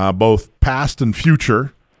 both past and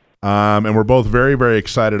future, and we're both very, very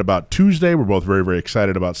excited about Tuesday. We're both very, very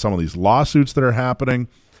excited about some of these lawsuits that are happening.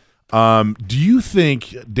 Do you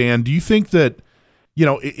think, Dan, that,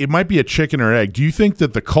 it might be a chicken or egg. Do you think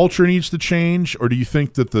that the culture needs to change, or do you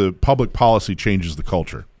think that the public policy changes the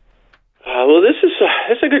culture? Well, this is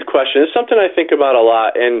a good question. It's something I think about a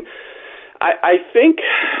lot, and I think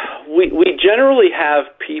we generally have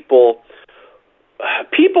people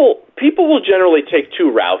will generally take two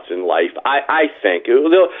routes in life. I think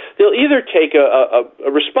they'll either take a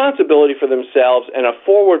responsibility for themselves and a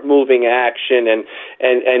forward moving action and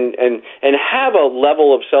have a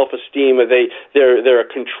level of self-esteem where they're a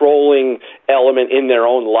controlling element in their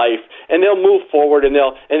own life, and they'll move forward and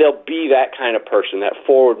they'll be that kind of person, that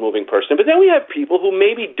forward moving person. But then we have people who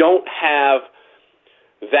maybe don't have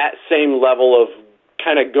that same level of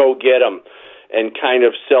kind of go get 'em and kind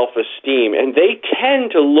of self-esteem. And they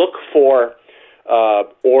tend to look for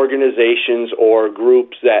organizations or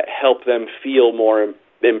groups that help them feel more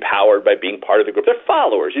empowered by being part of the group. They're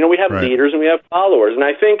followers. We have Right. leaders and we have followers. And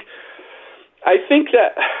I think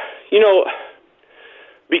that,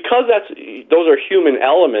 because those are human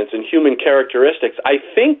elements and human characteristics, I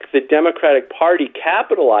think the Democratic Party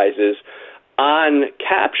capitalizes on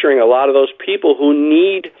capturing a lot of those people who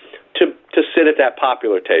need to sit at that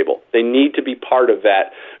popular table. They need to be part of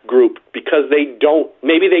that group because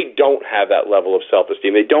maybe they don't have that level of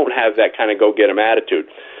self-esteem. They don't have that kind of go-get-'em attitude.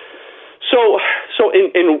 So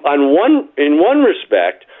in one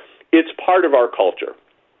respect, it's part of our culture.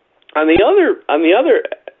 On the other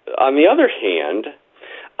hand,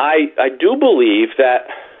 I do believe that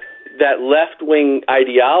left-wing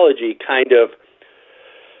ideology kind of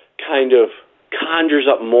conjures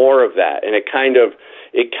up more of that, and it kind of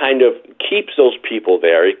keeps those people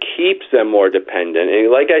there. It keeps them more dependent. And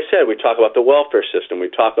like I said, we talk about the welfare system. We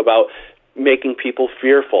talk about making people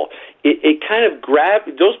fearful. It kind of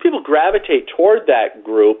those people gravitate toward that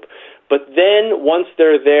group, but then once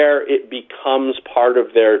they're there, it becomes part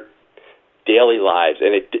of their daily lives,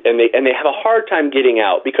 and they have a hard time getting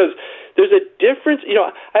out because there's a difference.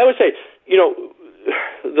 I always say,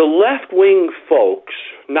 the left-wing folks,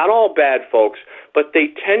 not all bad folks, but they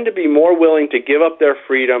tend to be more willing to give up their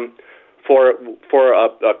freedom for a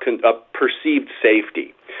perceived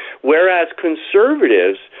safety, whereas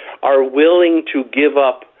conservatives are willing to give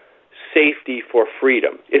up safety for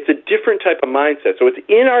freedom. It's a different type of mindset. So it's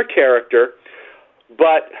in our character,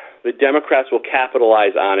 but the Democrats will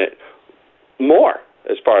capitalize on it more,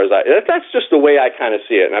 as far as that's just the way I kind of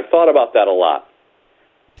see it, and I've thought about that a lot.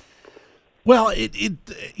 Well,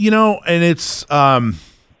 and it's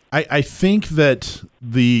I think that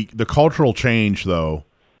the cultural change, though,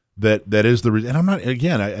 that is the reason. And I'm not,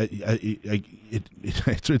 again,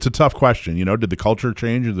 it's a tough question. Did the culture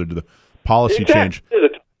change or did the policy change?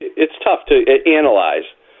 It's tough to analyze.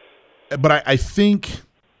 But I think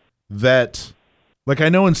that, like, I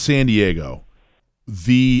know in San Diego,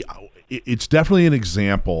 it's definitely an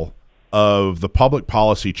example of the public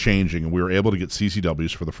policy changing, and we were able to get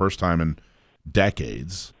CCWs for the first time in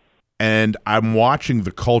decades. And I'm watching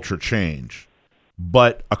the culture change.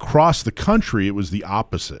 But across the country, it was the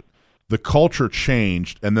opposite. The culture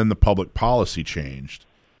changed, and then the public policy changed.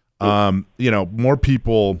 More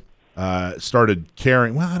people started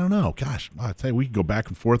caring. Well, I don't know. Gosh, I tell you, we could go back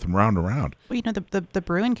and forth and round and round. Well, the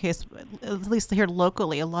Bruen case, at least here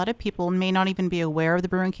locally, a lot of people may not even be aware of the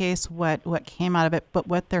Bruen case, what came out of it, but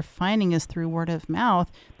what they're finding is through word of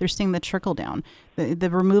mouth, they're seeing the trickle down. The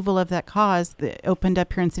removal of that cause that opened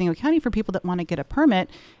up here in San Diego County for people that want to get a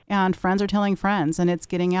permit, and friends are telling friends, and it's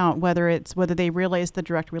getting out, whether they realize the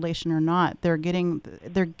direct relation or not. They're getting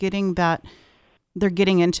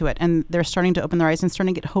into it, and they're starting to open their eyes and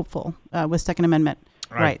starting to get hopeful with Second Amendment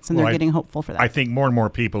rights, and they're getting hopeful for that. I think more and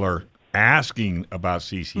more people are asking about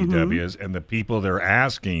CCWs, and the people they're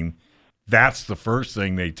asking, that's the first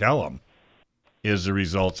thing they tell them is the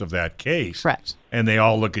results of that case. Correct. And they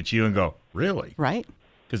all look at you and go, really? Right.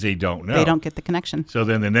 Because they don't know. They don't get the connection. So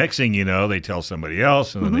then the next thing you know, they tell somebody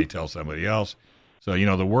else, and then they tell somebody else. So,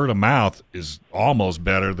 the word of mouth is almost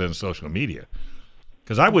better than social media.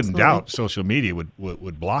 Because I wouldn't doubt social media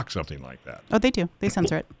would block something like that. Oh, they do. They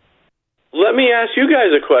censor it. Let me ask you guys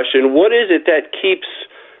a question. What is it that keeps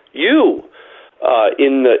you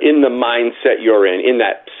in the mindset you're in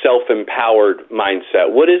that self-empowered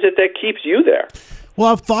mindset? What is it that keeps you there? Well,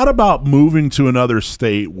 I've thought about moving to another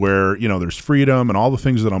state where, there's freedom and all the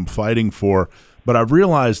things that I'm fighting for. But I've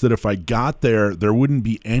realized that if I got there wouldn't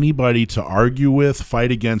be anybody to argue with,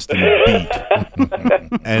 fight against, and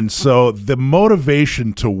beat. And so the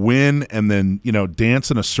motivation to win and then, dance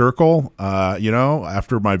in a circle,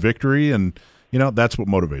 after my victory, and, that's what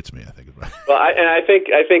motivates me, I think. Well, I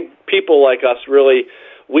think people like us really,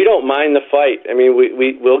 we don't mind the fight. I mean,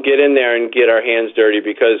 we'll get in there and get our hands dirty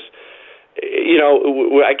because,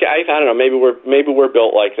 I don't know, maybe we're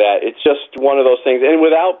built like that. It's just one of those things. And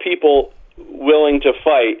without people willing to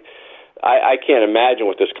fight, I can't imagine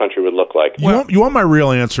what this country would look like. You want my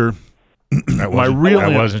real answer? That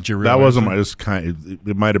wasn't your real answer? That wasn't my.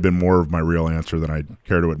 It might have been more of my real answer than I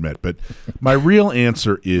care to admit. But my real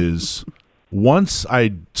answer is, once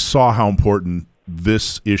I saw how important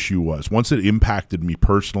this issue was, once it impacted me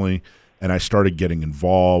personally, and I started getting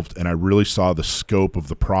involved, and I really saw the scope of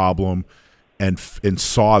the problem, and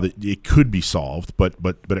saw that it could be solved, but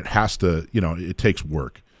it has to. It takes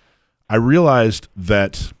work. I realized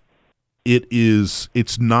that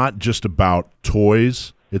it's not just about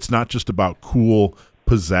toys. It's not just about cool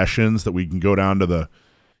possessions that we can go down to the,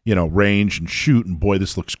 range and shoot, and boy,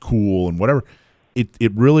 this looks cool and whatever.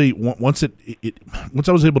 It really, once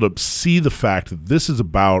I was able to see the fact that this is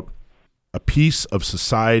about a piece of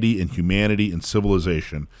society and humanity and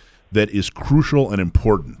civilization that is crucial and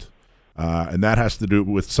important, and that has to do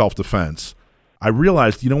with self-defense. I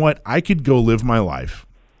realized, you know what? I could go live my life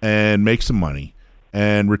and make some money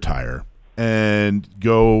and retire and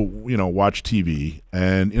go, watch TV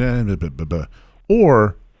and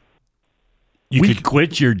or you could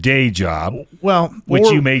quit your day job, which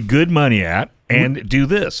or you made good money at, and do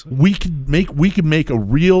this. We could make a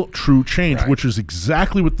real, true change, Right. which is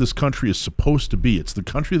exactly what this country is supposed to be. It's the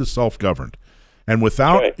country of the self-governed. And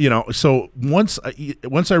without, so once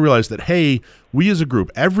I realized that, hey, we as a group,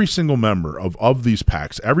 every single member of these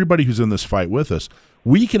PACs, everybody who's in this fight with us,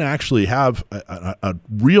 we can actually have a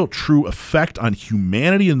real, true effect on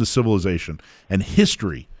humanity and the civilization and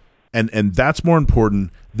history. And that's more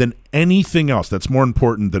important than anything else. That's more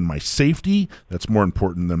important than my safety. That's more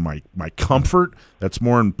important than my comfort. That's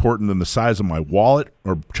more important than the size of my wallet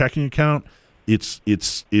or checking account. It's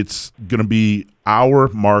going to be our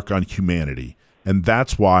mark on humanity. And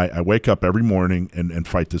that's why I wake up every morning and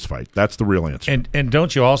fight this fight. That's the real answer. And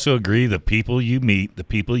don't you also agree the people you meet, the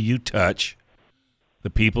people you touch, the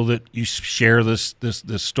people that you share this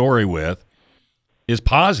story with is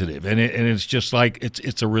positive, and it's just like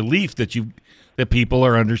it's a relief that people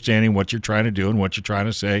are understanding what you're trying to do and what you're trying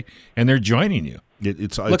to say, and they're joining you.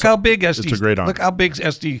 Look how big SD. It's a great honor. Look how big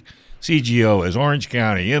SDCGO is. Orange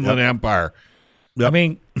County, Inland Empire. Yep. I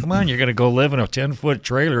mean, come on, you're going to go live in a 10-foot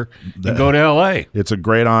trailer and go to L.A. It's a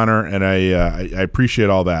great honor, and I appreciate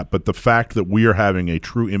all that. But the fact that we are having a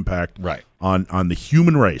true impact on the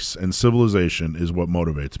human race and civilization is what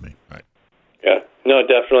motivates me. Right. Yeah, no,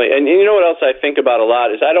 definitely. And you know what else I think about a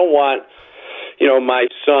lot is I don't want, my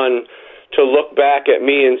son to look back at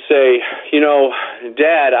me and say,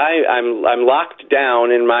 Dad, I'm locked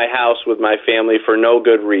down in my house with my family for no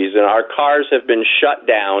good reason. Our cars have been shut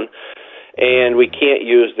down, and we can't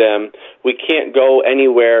use them. We can't go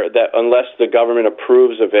anywhere unless the government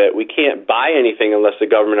approves of it. We can't buy anything unless the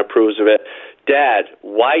government approves of it. Dad,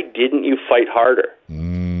 why didn't you fight harder?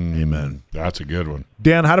 Amen. That's a good one.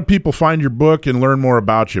 Dan, how do people find your book and learn more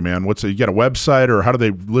about you, man? You got a website, or how do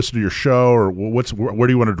they listen to your show, or where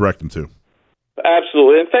do you want to direct them to?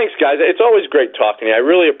 Absolutely, and thanks, guys. It's always great talking to you. I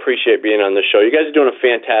really appreciate being on the show. You guys are doing a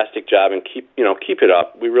fantastic job, and keep it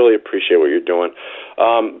up. We really appreciate what you're doing.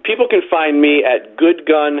 People can find me at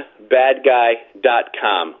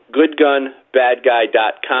goodgunbadguy.com.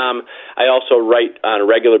 goodgunbadguy.com. I also write on a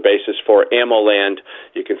regular basis for AmmoLand.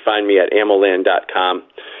 You can find me at ammoland.com.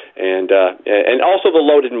 And also the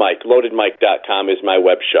Loaded Mic. LoadedMic.com is my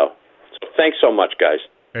web show. So thanks so much, guys.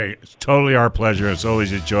 Hey, it's totally our pleasure. It's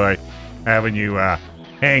always a joy having you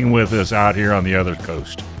hang with us out here on the other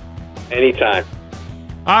coast. Anytime.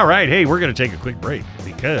 All right. Hey, we're going to take a quick break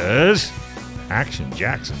because Action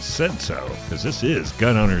Jackson said so, because this is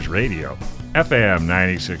Gun Owners Radio, FM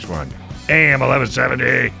 96.1, AM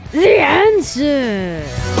 1170. The answer.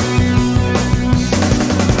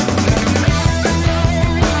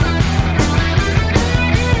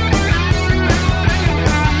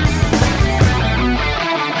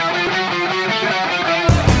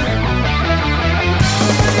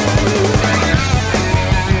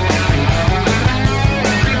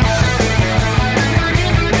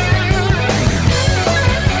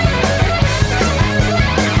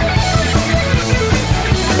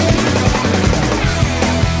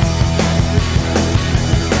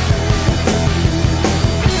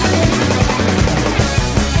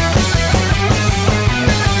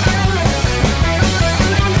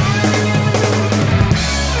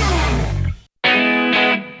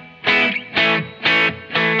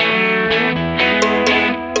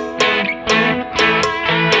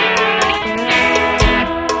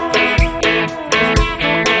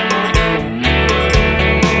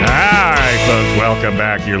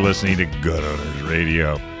 You're listening to Gun Owners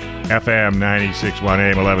Radio, FM 96.1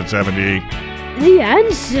 AM 1170. The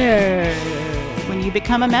answer. When you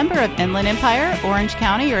become a member of Inland Empire, Orange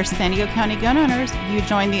County, or San Diego County gun owners, you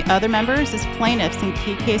join the other members as plaintiffs in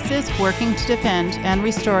key cases working to defend and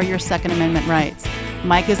restore your Second Amendment rights.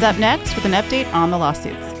 Mike is up next with an update on the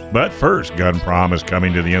lawsuits. But first, Gun Prom is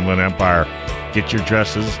coming to the Inland Empire. Get your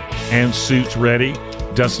dresses and suits ready.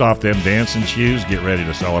 Dust off them dancing shoes. Get ready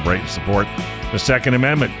to celebrate and support the Second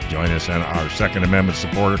Amendment. Join us on our Second Amendment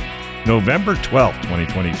supporter November 12th,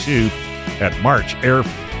 2022 at March Air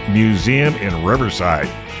Museum in Riverside.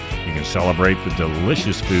 You can celebrate the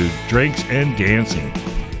delicious food, drinks, and dancing.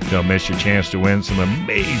 Don't miss your chance to win some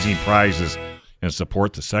amazing prizes and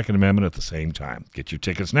support the Second Amendment at the same time. Get your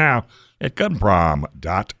tickets now at gunprom.com.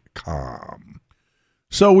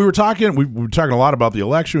 So we were talking a lot about the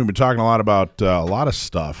election. We've been talking a lot about a lot of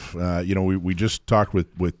stuff. We just talked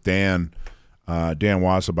with Dan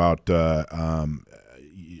Was about a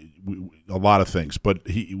lot of things, but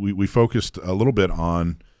we focused a little bit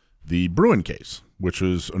on the Bruen case, which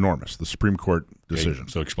was enormous, the Supreme Court decision.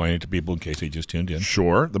 Okay, so explain it to people in case they just tuned in.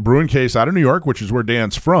 Sure. The Bruen case out of New York, which is where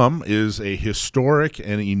Dan's from, is a historic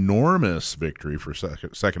and enormous victory for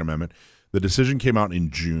Second Amendment. The decision came out in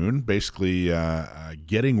June, basically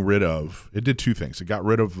getting rid of – it did two things. It got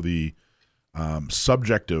rid of the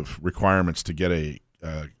subjective requirements to get a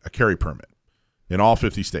carry permit in all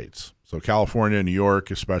 50 states. So California, New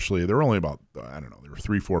York especially, there were only about, I don't know, there were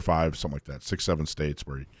 3, 4, 5, something like that, 6, 7 states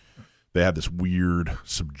where they had this weird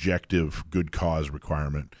subjective good cause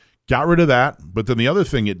requirement. Got rid of that, but then the other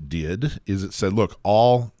thing it did is it said, look,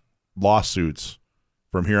 all lawsuits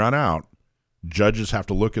from here on out, judges have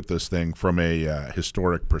to look at this thing from a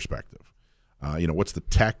historic perspective. What's the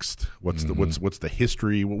text? What's the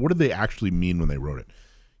history? What did they actually mean when they wrote it?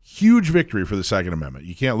 Huge victory for the Second Amendment.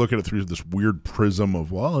 You can't look at it through this weird prism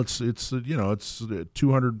of, well, it's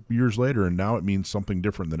 200 years later and now it means something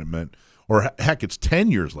different than it meant. Or heck, it's 10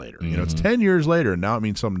 years later. It's 10 years later and now it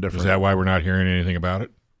means something different. Is that why we're not hearing anything about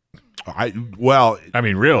it?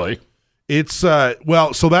 Really? It's so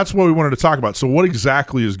that's what we wanted to talk about. So what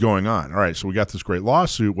exactly is going on? All right, so we got this great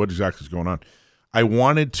lawsuit. What exactly is going on? I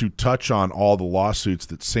wanted to touch on all the lawsuits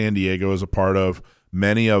that San Diego is a part of.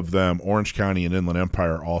 Many of them, Orange County and Inland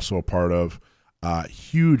Empire are also a part of.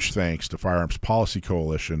 Huge thanks to Firearms Policy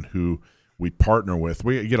Coalition, who we partner with.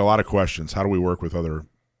 We get a lot of questions. How do we work with other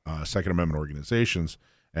Second Amendment organizations?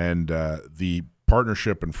 And the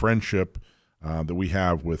partnership and friendship that we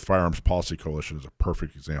have with Firearms Policy Coalition is a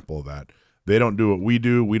perfect example of that. They don't do what we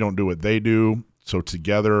do. We don't do what they do. So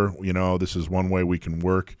together, this is one way we can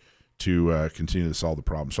work to continue to solve the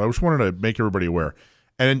problem. So I just wanted to make everybody aware.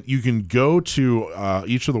 And you can go to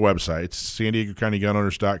each of the websites,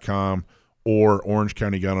 SanDiegoCountyGunOwners.com or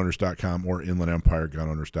OrangeCountyGunOwners.com or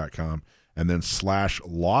InlandEmpireGunOwners.com, and then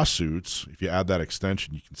 /lawsuits. If you add that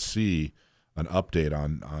extension, you can see an update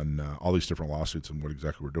on all these different lawsuits and what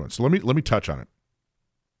exactly we're doing. So let me touch on it.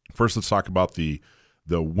 First, let's talk about the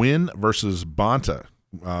Wynn versus Bonta.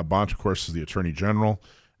 Bonta, of course, is the Attorney General,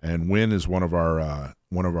 and Wynn is one of our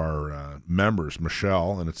members,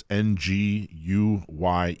 Michelle, and it's Nguyen,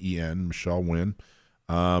 Michelle Wynn.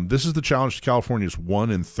 This is the challenge to California's 1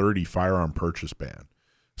 in 30 firearm purchase ban.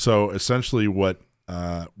 So essentially, what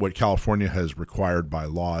California has required by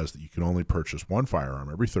law is that you can only purchase one firearm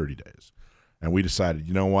every 30 days. And we decided,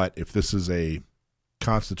 you know what, if this is a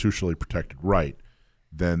constitutionally protected right,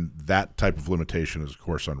 then that type of limitation is, of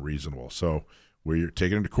course, unreasonable. So we're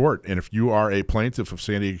taking it to court. And if you are a plaintiff of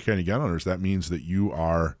San Diego County Gun Owners, that means that you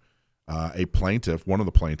are a plaintiff, one of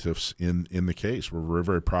the plaintiffs in the case. We're very,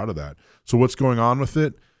 very proud of that. So what's going on with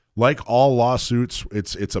it? Like all lawsuits,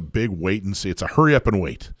 it's a big wait and see. It's a hurry up and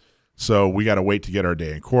wait. So we got to wait to get our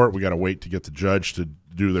day in court. We got to wait to get the judge to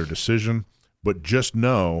do their decision. But just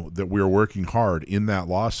know that we are working hard in that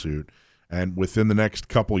lawsuit, and within the next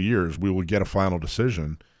couple of years, we will get a final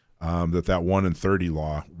decision that 1 in 30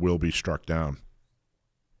 law will be struck down.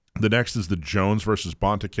 The next is the Jones versus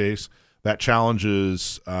Bonta case. That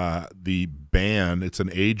challenges the ban. It's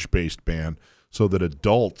an age-based ban so that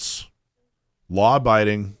adults,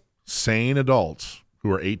 law-abiding, sane adults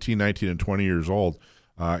who are 18, 19, and 20 years old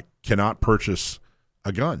cannot purchase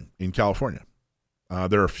a gun in California.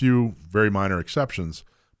 There are a few very minor exceptions,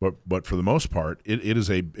 but for the most part, it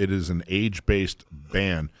is an age-based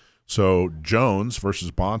ban. So Jones versus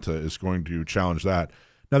Bonta is going to challenge that.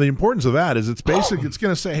 Now, the importance of that is it's going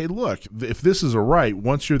to say, hey, look, if this is a right,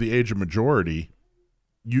 once you're the age of majority,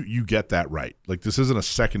 you get that right. Like, this isn't a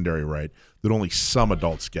secondary right that only some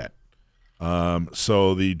adults get.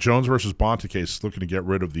 So the Jones versus Bonta case is looking to get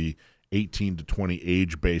rid of the 18 to 20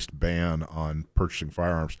 age-based ban on purchasing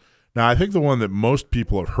firearms. Now, I think the one that most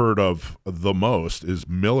people have heard of the most is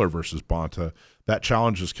Miller versus Bonta. That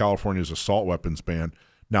challenges California's assault weapons ban.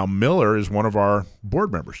 Now, Miller is one of our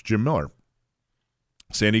board members, Jim Miller.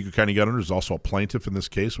 San Diego County Gun Owners is also a plaintiff in this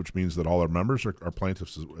case, which means that all our members are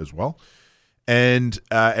plaintiffs as well. And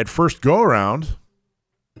at first go-around,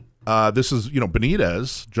 this is,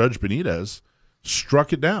 Benitez, Judge Benitez,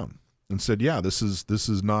 struck it down and said, yeah, this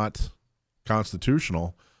is not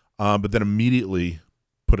constitutional, but then immediately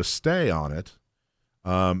put a stay on it,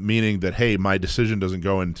 meaning that, hey, my decision doesn't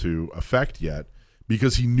go into effect yet,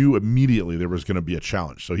 because he knew immediately there was going to be a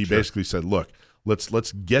challenge. So he basically said, look,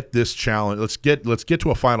 let's get this challenge, let's get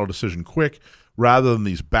to a final decision quick, rather than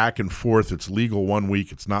these back and forth. It's legal 1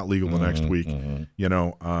 week, it's not legal the next week,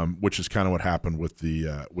 which is kind of what happened with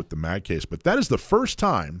the Mag case. But that is the first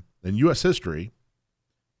time in U.S. history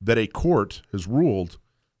that a court has ruled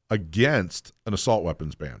against an assault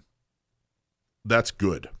weapons ban. That's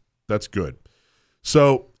good. That's good.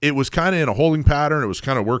 So it was kind of in a holding pattern. It was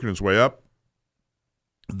kind of working its way up.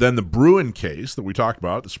 Then the Bruin case that we talked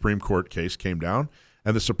about, the Supreme Court case, came down,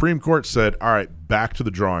 and the Supreme Court said, all right, back to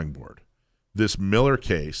the drawing board. This Miller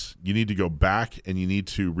case, you need to go back and you need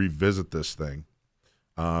to revisit this thing,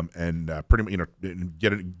 and pretty much,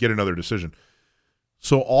 get another decision.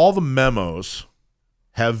 So all the memos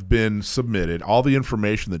have been submitted. All the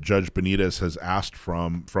information that Judge Benitez has asked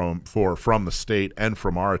from the state and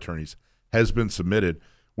from our attorneys has been submitted,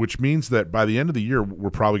 which means that by the end of the year, we're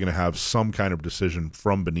probably going to have some kind of decision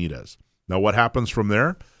from Benitez. Now, what happens from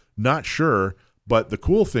there? Not sure. But the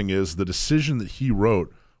cool thing is the decision that he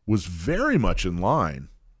wrote was very much in line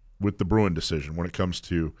with the Bruin decision when it comes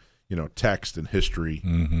to, text and history.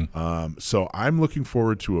 Mm-hmm. So I'm looking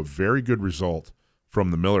forward to a very good result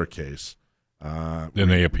from the Miller case. Then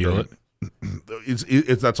they appeal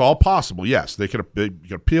it? That's all possible. Yes, they could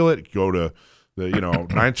appeal it, go to the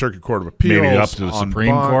Ninth Circuit Court of Appeals, maybe up to the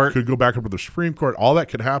Supreme Court. Could go back up to the Supreme Court. All that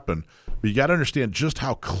could happen. But you got to understand just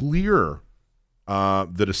how clear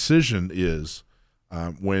the decision is.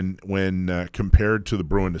 When compared to the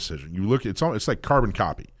Bruin decision, you look, it's like carbon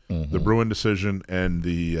copy. Mm-hmm. The Bruin decision and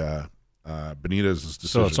the Benitez's decision.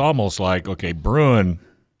 So it's almost like, okay, Bruin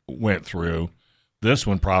went through. This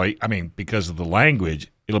one probably, because of the language,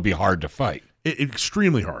 it'll be hard to fight.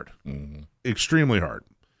 Extremely hard. Mm-hmm. Extremely hard.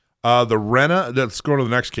 The Renna, let's go to the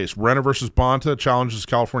next case. Renna versus Bonta challenges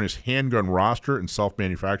California's handgun roster and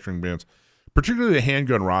self-manufacturing bans. Particularly the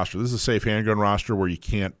handgun roster. This is a safe handgun roster where you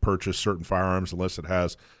can't purchase certain firearms unless it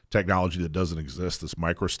has technology that doesn't exist, this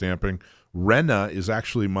micro-stamping. Renna is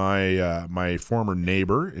actually my former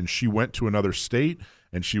neighbor, and she went to another state,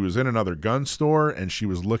 and she was in another gun store, and she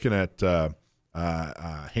was looking at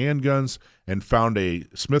handguns and found a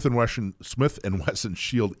Smith & Wesson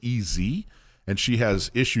Shield EZ, and she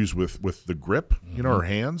has issues with the grip, her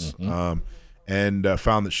hands. Mm-hmm. And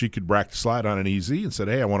found that she could rack the slide on an EZ and said,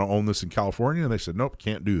 hey, I want to own this in California. And they said, nope,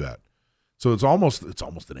 can't do that. So it's almost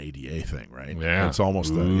an ADA thing, right? Yeah. It's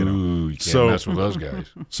almost you can't mess with those guys.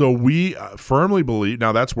 So we firmly believe,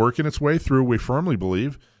 now that's working its way through, we firmly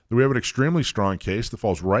believe that we have an extremely strong case that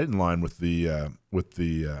falls right in line with the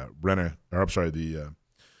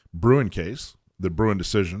Bruin case, the Bruin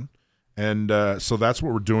decision. And so that's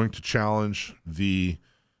what we're doing to challenge the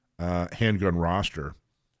handgun roster.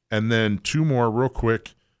 And then two more real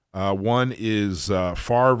quick. One is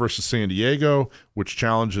Farr versus San Diego, which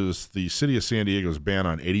challenges the city of San Diego's ban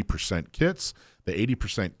on 80% kits. The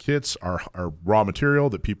 80% kits are raw material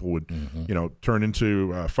that people would, turn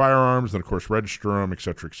into firearms, then, of course, register them, et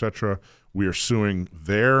cetera, et cetera. We are suing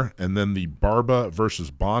there. And then the Barba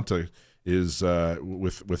versus Bonta is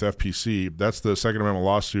with FPC. That's the Second Amendment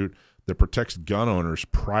lawsuit that protects gun owners'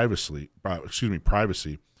 privacy.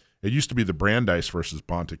 It used to be the Brandeis versus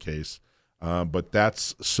Bonta case, but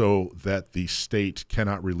that's so that the state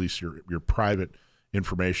cannot release your private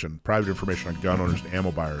information on gun owners and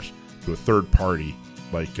ammo buyers to a third party,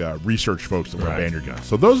 like research folks that want to ban your guns.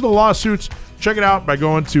 So those are the lawsuits. Check it out by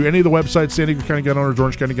going to any of the websites, San Diego County Gun Owners,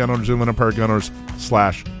 Orange County Gun Owners, Inland Empire Gun Owners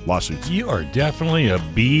 /lawsuits. You are definitely a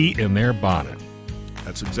bee in their bonnet.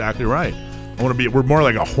 That's exactly right. We're more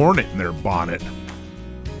like a hornet in their bonnet.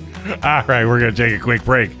 All right, we're going to take a quick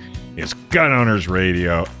break. It's Gun Owners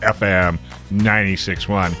Radio, FM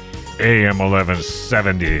 96.1, AM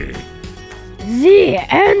 1170. The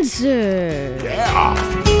answer.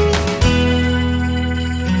 Yeah.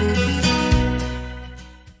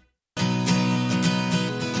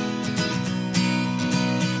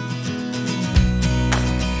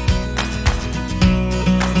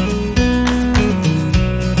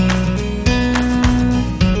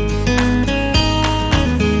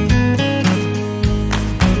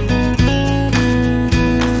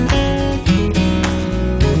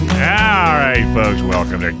 Folks,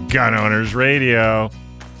 welcome to Gun Owners Radio,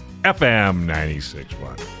 FM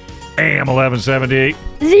 96.1, AM 1170.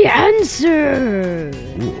 The answer.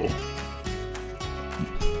 Ooh.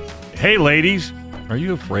 Hey, ladies, are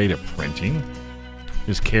you afraid of printing?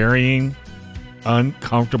 Is carrying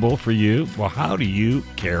uncomfortable for you? Well, how do you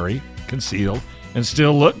carry, conceal, and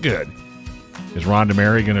still look good? Is Rhonda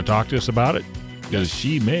Mary going to talk to us about it? Because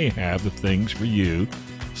she may have the things for you,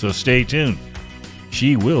 so stay tuned.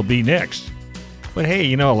 She will be next. But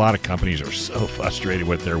hey, a lot of companies are so frustrated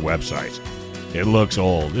with their websites. It looks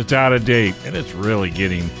old, it's out of date, and it's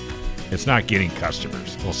not getting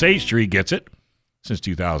customers. Well, Sage Tree gets it. Since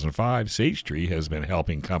 2005, Sage Tree has been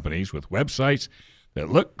helping companies with websites that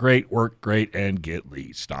look great, work great, and get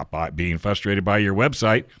leads. Stop by being frustrated by your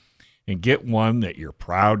website and get one that you're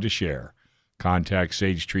proud to share. Contact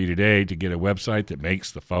Sage Tree today to get a website that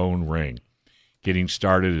makes the phone ring. Getting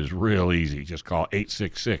started is real easy. Just call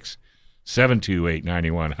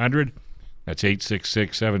 866-728-9100. That's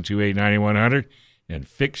 866-728-9100. And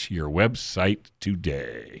fix your website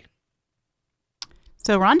today.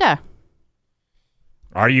 So, Rhonda.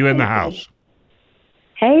 Are you in the house?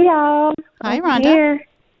 Hey, y'all. Hi, I'm Rhonda. here.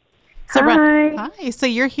 So, Hi. Hi. So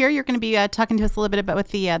you're here. You're going to be talking to us a little bit about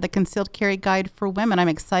with the concealed carry guide for women. I'm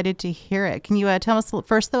excited to hear it. Can you tell us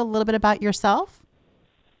first, though, a little bit about yourself?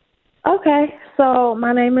 Okay. So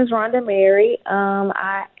my name is Rhonda Mary.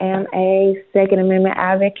 I am a Second Amendment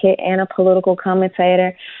advocate and a political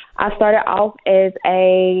commentator. I started off as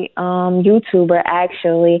a YouTuber,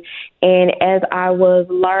 actually, and as I was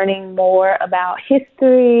learning more about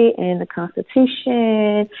history and the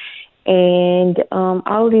Constitution and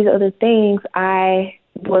all of these other things, I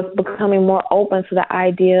was becoming more open to the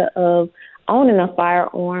idea of owning a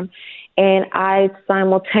firearm. And I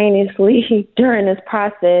simultaneously, during this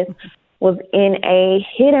process, was in a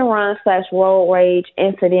hit-and-run/road rage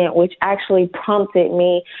incident, which actually prompted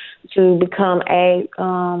me to become a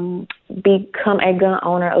gun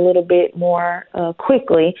owner a little bit more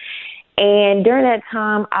quickly. And during that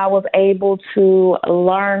time, I was able to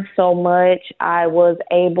learn so much. I was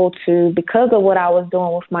able to, because of what I was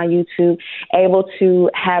doing with my YouTube, able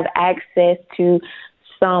to have access to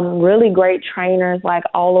some really great trainers like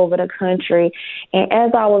all over the country. And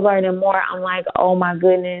as I was learning more, I'm like, oh my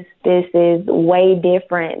goodness, this is way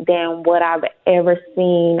different than what I've ever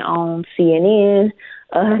seen on CNN.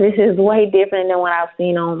 This is way different than what I've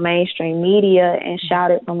seen on mainstream media and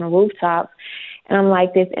shouted from the rooftops. And I'm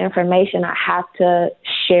like, this information I have to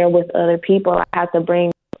share with other people. I have to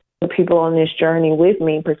bring people on this journey with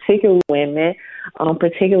me, particularly women,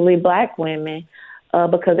 particularly Black women.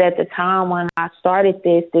 Because at the time when I started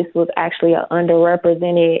this was actually an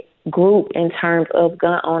underrepresented group in terms of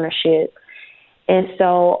gun ownership. And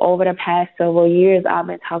so over the past several years, I've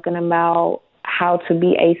been talking about how to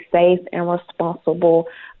be a safe and responsible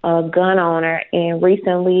gun owner. And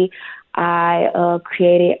recently, I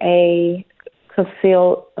created a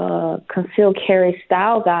concealed carry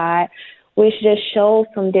style guide, which just shows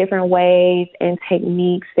some different ways and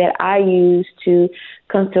techniques that I use to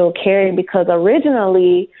conceal carry. Because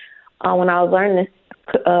originally, when I was learning this,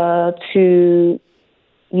 to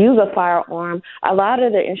use a firearm, a lot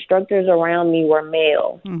of the instructors around me were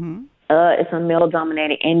male. Mm-hmm. It's a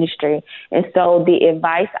male-dominated industry. And so the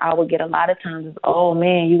advice I would get a lot of times is, oh,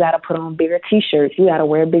 man, you got to put on bigger T-shirts. You got to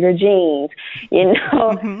wear bigger jeans, you know?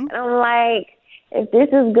 Mm-hmm. And I'm like, if this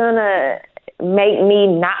is going to make me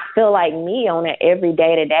not feel like me on an every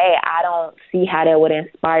day to day, I don't see how that would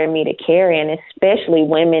inspire me to carry, and especially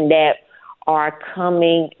women that are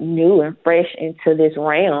coming new and fresh into this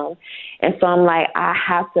realm. And so I'm like, I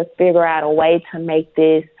have to figure out a way to make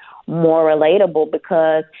this more relatable,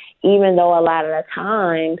 because even though a lot of the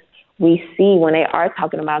times we see when they are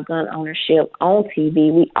talking about gun ownership on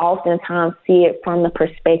TV, we oftentimes see it from the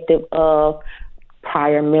perspective of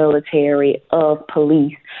prior military, of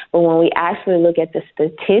police. But when we actually look at the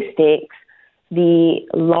statistics, the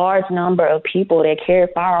large number of people that carry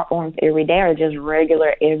firearms every day are just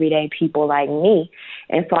regular, everyday people like me.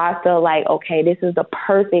 And so I feel like, okay, this is the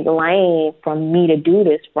perfect lane for me to do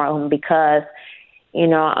this from, because, you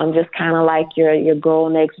know, I'm just kind of like your girl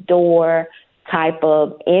next door type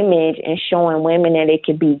of image, and showing women that it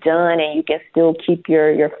can be done and you can still keep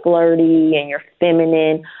your flirty and your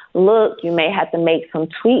feminine look. You may have to make some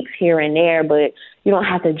tweaks here and there, but you don't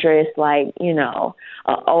have to dress like, you know,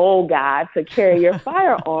 an old guy to carry your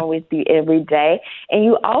firearm with you every day. And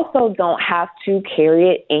you also don't have to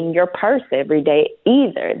carry it in your purse every day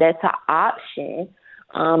either. That's an option.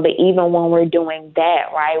 But even when we're doing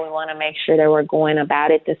that, right, we want to make sure that we're going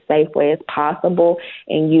about it the safe way as possible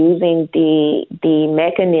and using the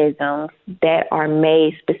mechanisms that are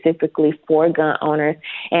made specifically for gun owners.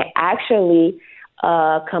 And actually,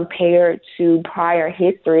 compared to prior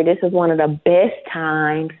history, this is one of the best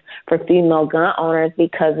times for female gun owners,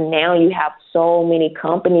 because now you have so many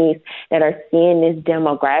companies that are seeing this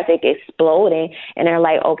demographic exploding, and they're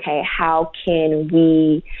like, okay, how can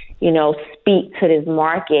we, you know, speak to this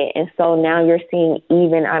market? And so now you're seeing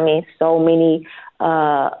so many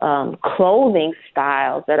clothing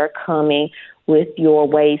styles that are coming with your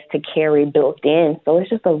ways to carry built in. So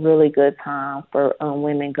it's just a really good time for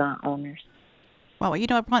women gun owners. Well, you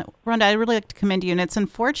know, Rhonda, I'd really like to commend you, and it's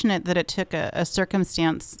unfortunate that it took a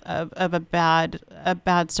circumstance of a bad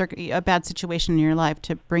situation in your life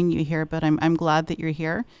to bring you here. But I'm glad that you're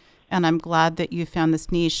here, and I'm glad that you found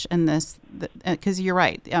this niche and this, because you're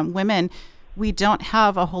right, women, we don't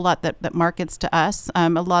have a whole lot that markets to us. A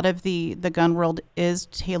lot of the gun world is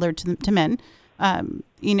tailored to men.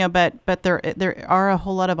 But there are a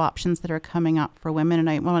whole lot of options that are coming up for women, and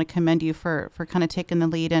I want to commend you for kind of taking the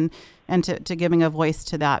lead and to giving a voice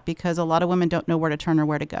to that, because a lot of women don't know where to turn or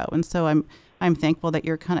where to go. And so I'm thankful that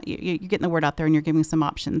you're you're getting the word out there and you're giving some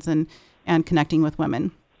options and connecting with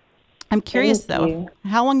women. I'm curious though,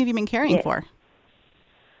 how long have you been carrying for?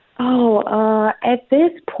 Oh, at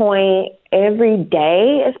this point, every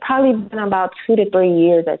day, it's probably been about 2 to 3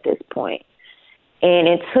 years at this point. And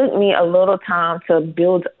it took me a little time to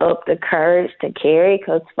build up the courage to carry,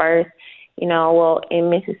 because first, in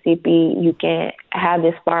Mississippi, you can have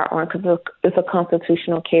this firearm because it's a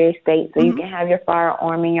constitutional carry state. So you can have your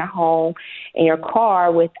firearm in your home, in your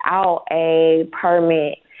car without a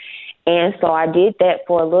permit. And so I did that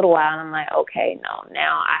for a little while, and I'm like, okay, no,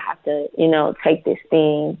 now I have to, take this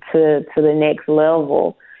thing to the next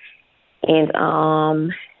level.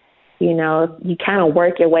 And, you kind of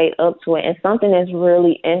work your way up to it. And something that's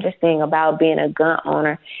really interesting about being a gun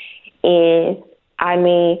owner is,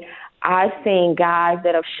 I've seen guys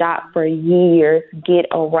that have shot for years get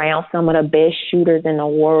around some of the best shooters in the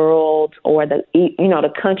world, or the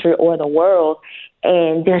country or the world,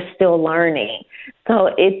 and they're still learning. So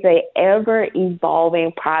it's a ever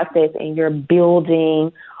evolving process, and you're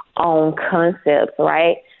building on concepts,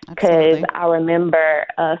 right? Because I remember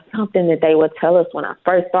something that they would tell us when I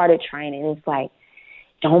first started training. It's like,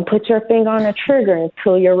 don't put your finger on the trigger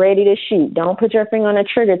until you're ready to shoot. Don't put your finger on the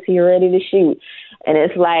trigger until you're ready to shoot. And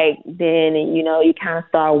it's like, then, you kind of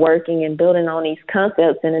start working and building on these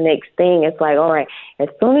concepts. And the next thing, it's like, all right, as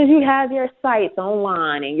soon as you have your sights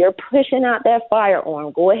online and you're pushing out that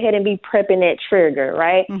firearm, go ahead and be prepping that trigger,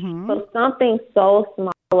 right? Mm-hmm. So something so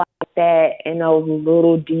small like that, and those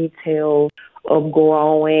little details of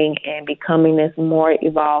growing and becoming this more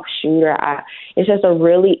evolved shooter, it's just a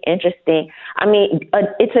really interesting,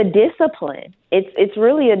 it's a discipline. It's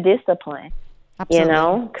really a discipline.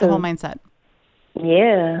 Absolutely. It's a whole mindset.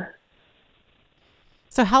 Yeah.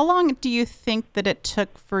 So how long do you think that it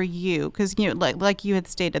took for you? Because like you had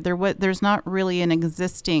stated, there's not really an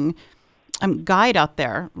existing guide out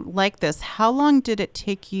there like this. How long did it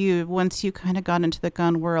take you, once you kind of got into the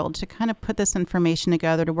gun world, to kind of put this information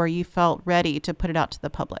together to where you felt ready to put it out to the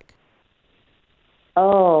public?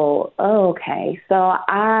 Oh, okay. So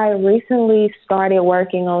I recently started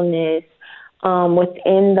working on this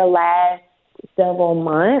within the last several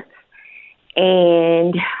months.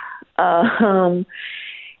 And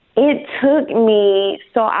it took me,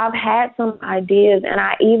 so I've had some ideas, and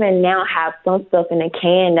I even now have some stuff in the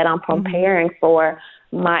can that I'm preparing for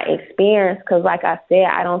my experience. Because like I said,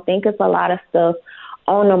 I don't think it's a lot of stuff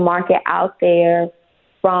on the market out there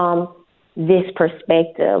from this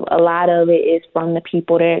perspective. A lot of it is from the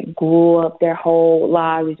people that grew up their whole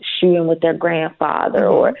lives shooting with their grandfather,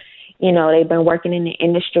 or, they've been working in the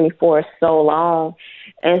industry for so long.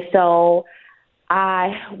 And so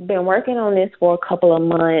I've been working on this for a couple of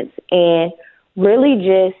months and really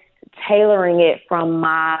just tailoring it from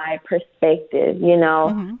my perspective,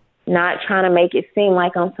 not trying to make it seem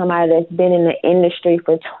like I'm somebody that's been in the industry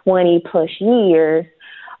for 20 plus years.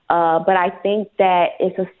 But I think that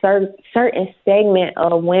it's a certain segment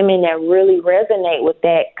of women that really resonate with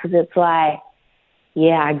that, because it's like,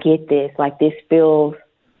 yeah, I get this. Like, this feels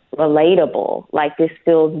relatable. Like, this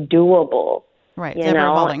feels doable. Right.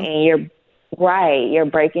 And you're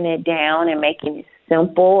breaking it down and making it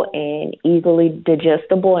simple and easily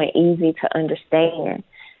digestible and easy to understand.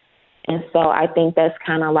 And so I think that's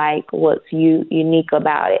kind of like what's unique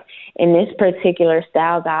about it. In this particular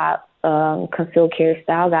style guide, concealed carry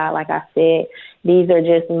style guide, like I said, these are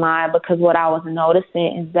just because what I was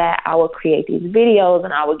noticing is that I would create these videos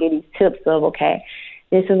and I would get these tips of, okay,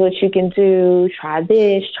 this is what you can do, try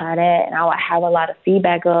this, try that. And I would have a lot of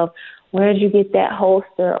feedback of, where did you get that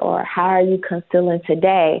holster, or how are you concealing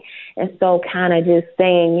today? And so kind of just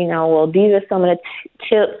saying, these are some of the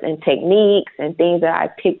tips and techniques and things that I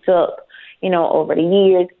picked up, over the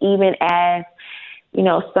years, even as,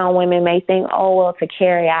 some women may think, oh, well, to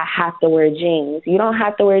carry, I have to wear jeans. You don't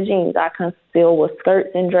have to wear jeans. I conceal with skirts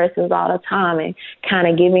and dresses all the time, and kind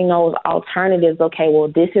of giving those alternatives. Okay, well,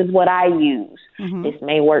 this is what I use. Mm-hmm. This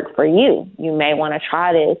may work for you. You may want to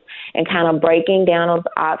try this, and kind of breaking down those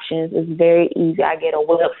options is very easy. I get a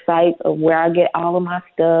website of where I get all of my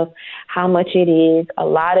stuff, how much it is. A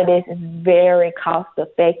lot of this is very cost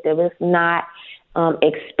effective. It's not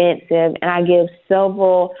expensive, and I give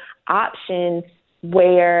several options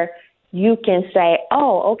where you can say,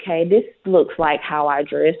 oh, okay, this looks like how I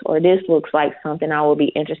dress, or this looks like something I will be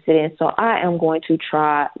interested in. So I am going to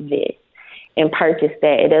try this and purchase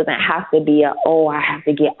that. It doesn't have to be I have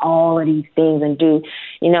to get all of these things and do,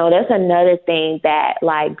 that's another thing that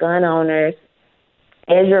like gun owners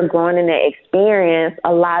as you're growing in that experience,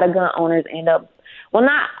 a lot of gun owners end up, well,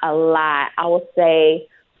 not a lot, I would say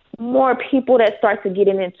more people that start to get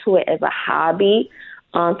into it as a hobby.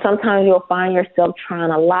 Sometimes you'll find yourself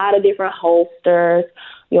trying a lot of different holsters.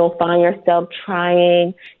 You'll find yourself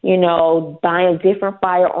trying, buying different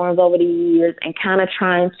firearms over the years and kind of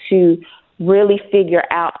trying to really figure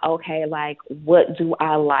out, okay, like, what do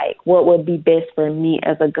I like? What would be best for me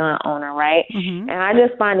as a gun owner, right? Mm-hmm. And I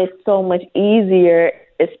just find it so much easier,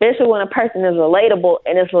 especially when a person is relatable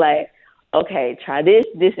and it's like, okay, try this,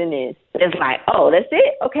 this, and this. It's like, oh, that's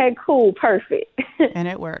it? Okay, cool, perfect. And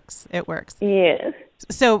it works. It works. Yes.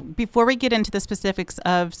 So before we get into the specifics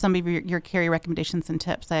of some of your carry recommendations and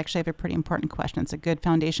tips, I actually have a pretty important question. It's a good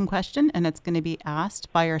foundation question, and it's going to be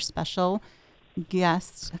asked by our special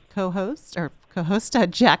guest co-host,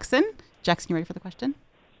 Jackson. Jackson, you ready for the question?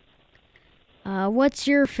 What's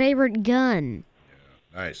your favorite gun?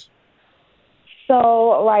 Nice.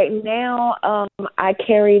 So right now, I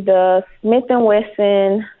carry the Smith &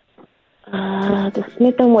 Wesson.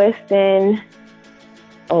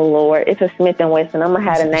 Oh Lord, it's a Smith & Wesson. I'm gonna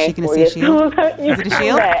have a name for you. Shield? Is it a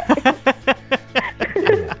shield?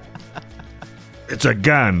 It's a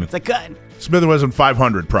gun. It's a gun. Smith & Wesson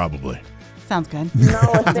 500, probably. Sounds good. No,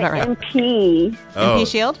 it's an right. MP. Oh. MP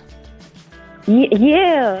shield?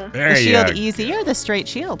 Yeah. There The you shield go. easy or the straight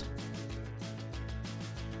shield?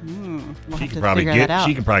 We'll She have can to probably figure that out.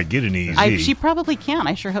 She can probably get an easy. She probably can.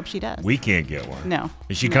 I sure hope she does. We can't get one. No.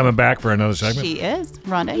 Is she coming back for another segment? She is.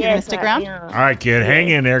 Rhonda, you Yes, gonna stick around? All right, kid, hang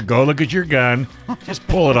in there. Go look at your gun. Just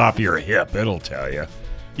pull it off your hip. It'll tell you.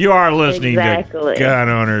 You are listening Exactly. to Gun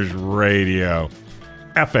Owners Radio,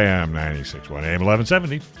 FM 96.1 AM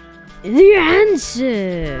 1170. The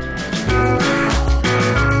answer.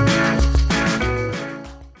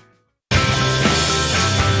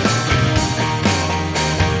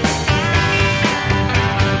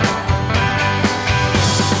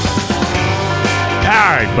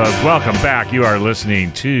 All right, folks, welcome back. You are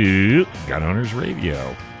listening to Gun Owners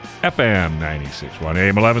Radio, FM 96.1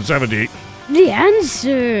 AM 1170. The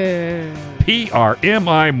answer.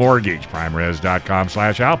 PRMI Mortgage,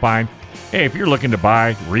 primeres.com/Alpine. Hey, if you're looking to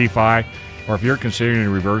buy, refi, or if you're considering a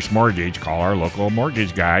reverse mortgage, call our local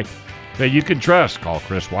mortgage guy that you can trust. Call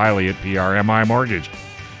Chris Wiley at PRMI Mortgage.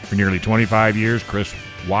 For nearly 25 years, Chris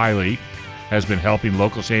Wiley has been helping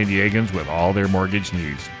local San Diegans with all their mortgage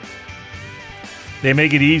needs. They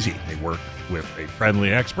make it easy. They work with a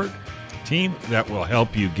friendly expert team that will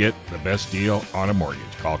help you get the best deal on a mortgage.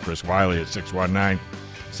 Call Chris Wiley at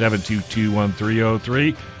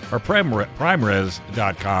 619-722-1303 or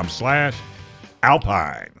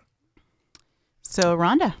primeres.com/Alpine. So,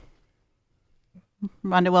 Rhonda,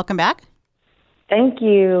 welcome back. Thank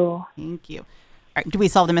you. Thank you. All right, do we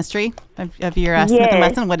solve the mystery of your Smith &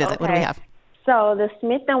 Wesson? What is it? What do we have? So the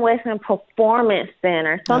Smith & Wesson Performance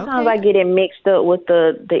Center. Sometimes Okay. I get it mixed up with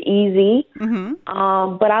the Easy, Mm-hmm.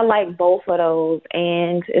 but I like both of those,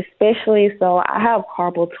 and especially so I have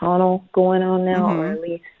carpal tunnel going on now, or at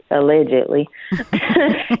least allegedly.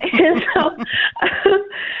 And so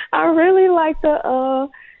I really like the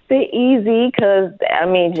Easy because I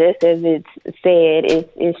mean, just as it's said,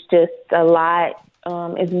 it's just a lot.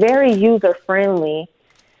 It's very user friendly.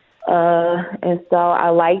 And so I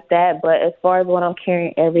like that. But as far as what I'm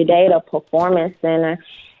carrying every day, the Performance Center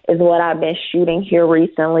is what I've been shooting here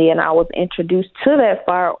recently. And I was introduced to that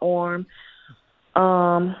firearm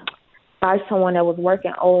by someone that was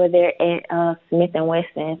working over there at Smith &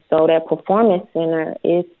 Wesson. So that Performance Center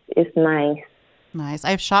is nice. Nice.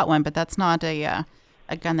 I've shot one, but that's not a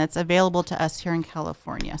gun that's available to us here in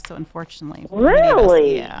California. So unfortunately.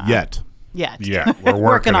 Really? Yeah. Yet. Yeah, we're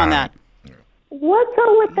working on that. What's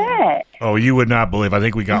up with that? Oh, you would not believe. I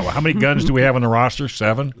think we got, how many guns do we have on the roster?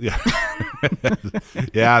 7? Yeah.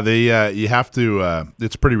 Yeah, you have to,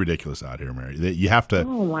 it's pretty ridiculous out here, Mary. You have to,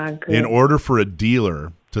 Oh, my goodness. in order for a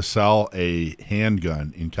dealer to sell a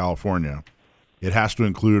handgun in California, it has to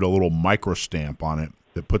include a little micro stamp on it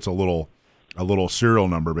that puts a little serial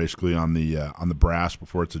number basically on the brass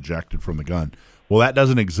before it's ejected from the gun. Well, that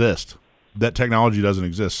doesn't exist. That technology doesn't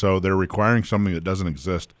exist. So they're requiring something that doesn't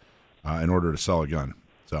exist in order to sell a gun.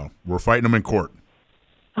 So we're fighting them in court.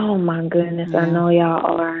 Oh, my goodness. I know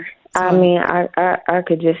y'all are. I mean, I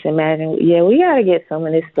could just imagine. Yeah, we got to get some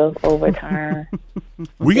of this stuff overturned.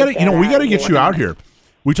 We got to get you out here.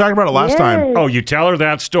 We talked about it last time. Oh, you tell her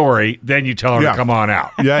that story, then you tell her Yeah. to come on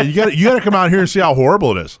out. Yeah, you got to come out here and see how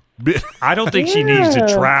horrible it is. I don't think she needs to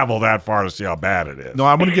travel that far to see how bad it is. No,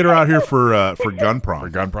 I'm going to get her out here for gun prom. For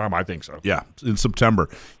gun prom, I think so. Yeah, in September.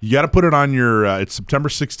 You got to put it on your. It's September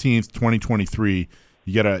 16th, 2023.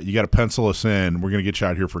 You gotta pencil us in. We're gonna get you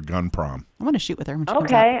out here for gun prom. I want to shoot with her when she comes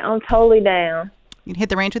Okay, out. I'm totally down. You can hit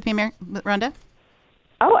the range with me, Rhonda?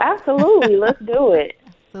 Oh, absolutely. Let's do it.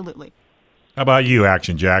 Absolutely. How about you,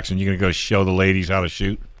 Action Jackson? You going to go show the ladies how to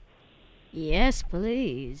shoot? Yes,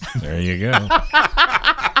 please. There you go.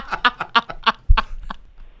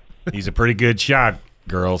 He's a pretty good shot,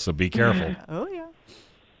 girl, so be careful. Oh, yeah.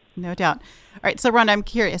 No doubt. All right, so Rhonda, I'm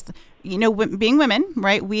curious. You know, being women,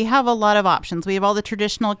 right, we have a lot of options. We have all the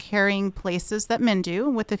traditional carrying places that men do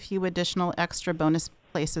with a few additional extra bonus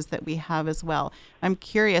places that we have as well. I'm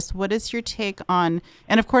curious, what is your take on,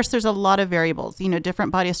 and of course there's a lot of variables, you know,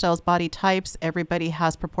 different body styles, body types, everybody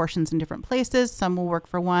has proportions in different places. Some will work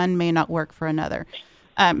for one, may not work for another.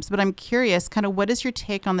 But I'm curious, kind of what is your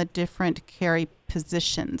take on the different carry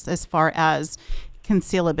positions as far as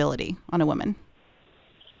concealability on a woman?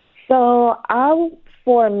 So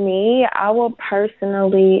for me, I will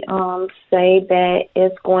personally say that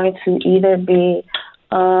it's going to either be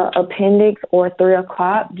appendix or 3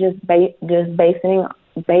 o'clock, just basing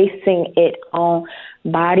it on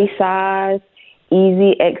body size,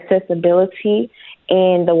 easy accessibility,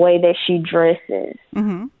 and the way that she dresses.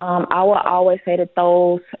 Mm-hmm. I will always say that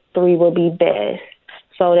those 3 will be best.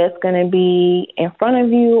 So that's going to be in front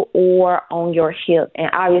of you or on your hip,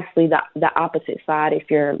 and obviously the opposite side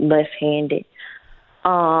if you're left-handed.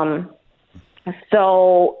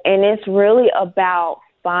 So, and it's really about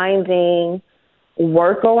finding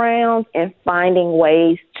workarounds and finding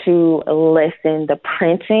ways to lessen the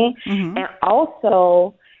printing. Mm-hmm. And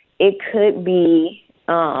also, it could be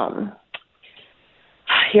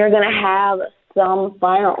you're going to have some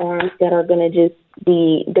firearms that are going to just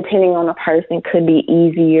be, depending on the person, could be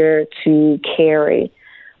easier to carry.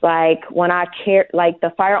 Like when I like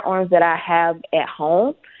the firearms that I have at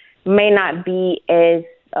home may not be as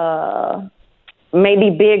may be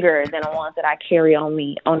bigger than the ones that I carry on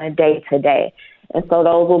me on a day-to-day. And so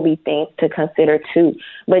those will be things to consider too.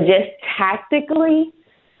 But just tactically,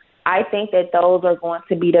 I think that those are going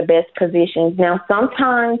to be the best positions. Now,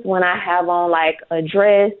 sometimes when I have on like a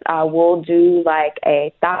dress, I will do like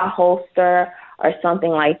a thigh holster or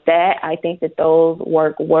something like that. I think that those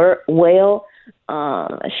work well.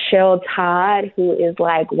 Shell Todd, who is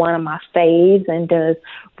like one of my faves and does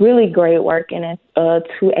really great work in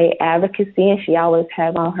 2A advocacy, and she always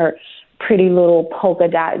has on her pretty little polka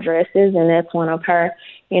dot dresses, and that's one of her,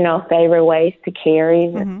 favorite ways to carry.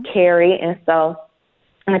 And so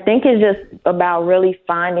I think it's just about really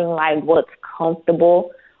finding like what's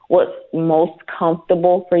most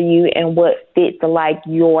comfortable for you and what fits like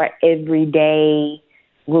your everyday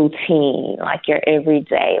routine, like your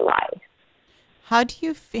everyday life.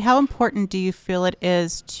 How important do you feel it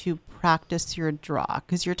is to practice your draw?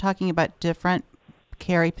 Because you're talking about different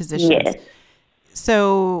carry positions. Yes.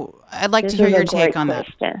 So I'd like to hear your take on that.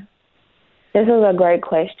 This is a great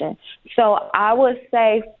question. So I would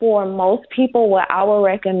say for most people, what I would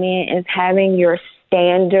recommend is having your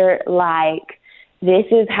standard, like, this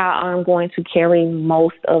is how I'm going to carry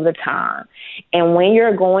most of the time. And when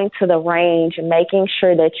you're going to the range, making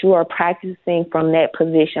sure that you are practicing from that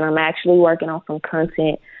position. I'm actually working on some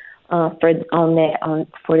content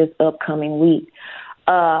for this upcoming week.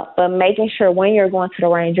 But making sure when you're going to the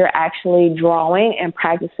range, you're actually drawing and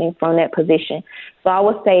practicing from that position. So I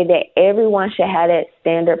would say that everyone should have that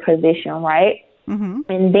standard position, right? Mm-hmm.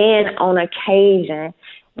 And then on occasion,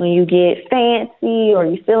 when you get fancy or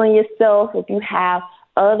you're feeling yourself, if you have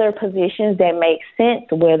other positions that make sense,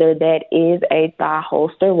 whether that is a thigh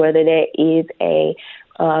holster, whether that is a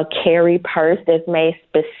carry purse that's made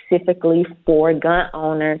specifically for gun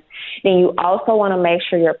owners, then you also want to make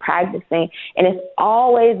sure you're practicing. And it's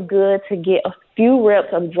always good to get a few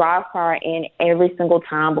reps of dry fire in every single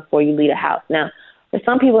time before you leave the house. Now, for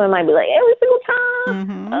some people, it might be like every single time.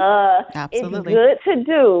 Mm-hmm. Absolutely. It's good to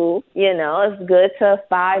do, it's good to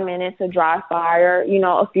 5 minutes of dry fire,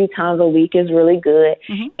 a few times a week is really good.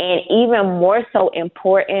 Mm-hmm. And even more so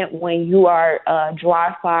important when you are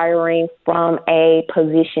dry firing from a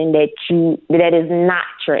position that is not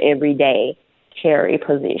your everyday carry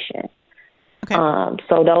position. Okay.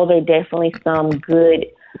 So those are definitely some good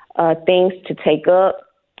things to take up.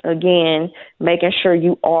 Again, making sure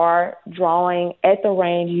you are drawing at the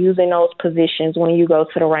range, using those positions when you go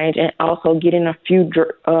to the range, and also getting a few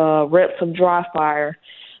reps of dry fire.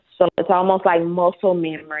 So it's almost like muscle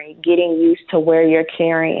memory, getting used to where you're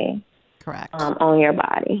carrying. Correct. On your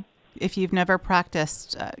body. If you've never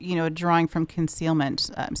practiced, drawing from concealment,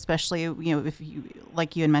 especially, if you,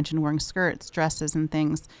 like you had mentioned, wearing skirts, dresses, and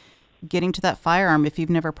things, getting to that firearm, if you've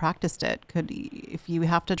never practiced it, if you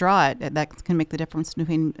have to draw it, that can make the difference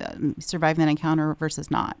between surviving that encounter versus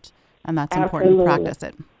not. And that's important. Absolutely. Practice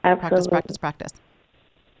it. Absolutely. Practice.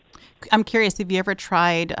 I'm curious, have you ever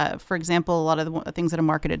tried, for example, a lot of the things that are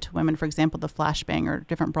marketed to women, for example, the flashbang or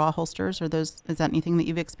different bra holsters, is that anything that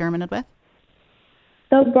you've experimented with?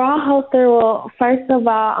 The bra holster, well, first of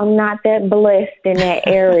all, I'm not that blessed in that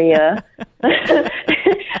area.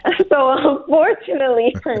 So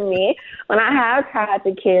unfortunately for me, when I have tried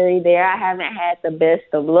to carry there, I haven't had the best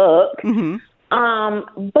of luck. Mm-hmm.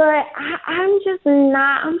 But I'm just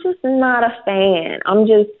not a fan. I'm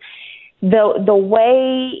just, the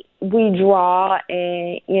way we draw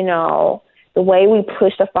and, the way we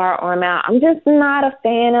push the firearm out, I'm just not a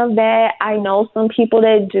fan of that. I know some people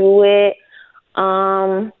that do it.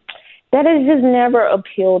 That has just never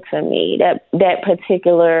appealed to me, that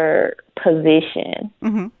particular position.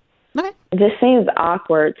 Mm-hmm. Okay. It just seems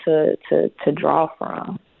awkward to draw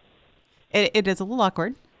from. It is a little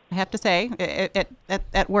awkward, I have to say.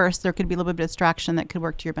 At worst, there could be a little bit of distraction that could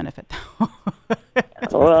work to your benefit.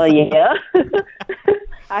 Well, yeah.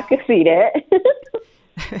 I could see that.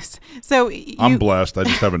 So I'm blessed. I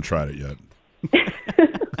just haven't tried it yet.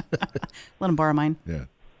 Let him borrow mine. Yeah.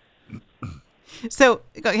 So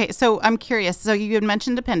I'm curious. So you had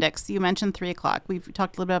mentioned appendix. You mentioned 3 o'clock. We've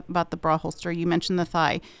talked a little bit about the bra holster. You mentioned the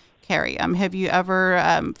thigh carry. Have you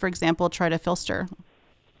ever, for example, tried a Filster,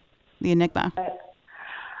 the Enigma?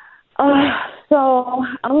 So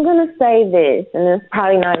I'm going to say this, and it's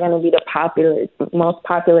probably not going to be the most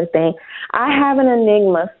popular thing. I have an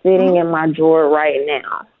Enigma sitting in my drawer right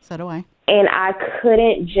now. So do I. And I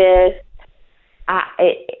couldn't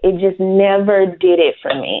it just never did it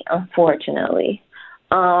for me, unfortunately.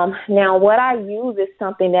 Now, what I use is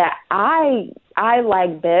something that I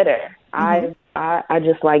like better. Mm-hmm. I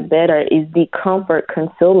just like better is the Comfort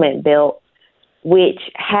Concealment Belt, which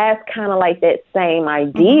has kind of like that same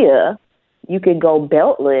idea. Mm-hmm. You could go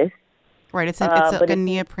beltless. Right. It's like a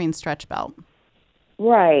neoprene stretch belt.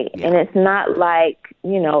 Right. Yeah. And it's not like,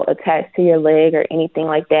 attached to your leg or anything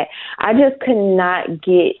like that. I just could not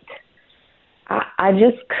I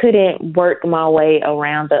just couldn't work my way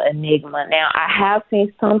around the Enigma. Now, I have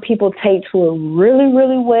seen some people take to it really,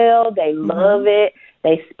 really well. They love it.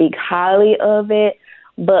 They speak highly of it.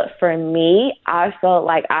 But for me, I felt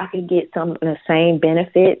like I could get some of the same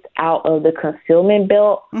benefits out of the concealment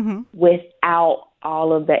belt without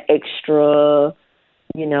all of the extra,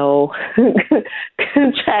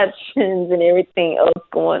 contraptions and everything else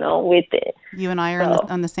going on with it. You and I are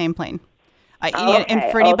on the same plane.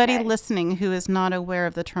 And for anybody okay. listening who is not aware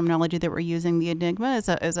of the terminology that we're using, the Enigma is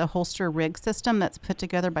a holster rig system that's put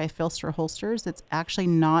together by Filster Holsters. It's actually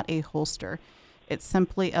not a holster. It's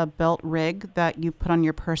simply a belt rig that you put on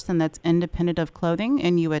your person that's independent of clothing,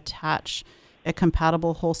 and you attach a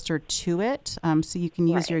compatible holster to it, so you can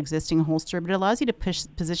use your existing holster. But it allows you to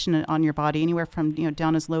position it on your body anywhere from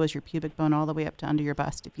down as low as your pubic bone all the way up to under your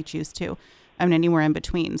bust if you choose to, and anywhere in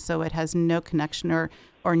between. So it has no connection or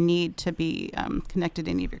need to be connected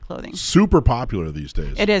to any of your clothing. Super popular these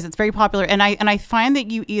days. It is. It's very popular, and I find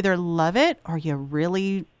that you either love it or you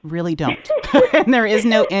really, really don't, and there is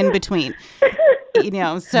no in between.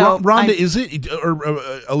 So Rhonda, is it or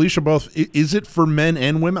Alicia both? Is it for men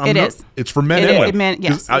and women? It is. It's for men and women.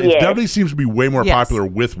 Yes. It definitely seems to be way more popular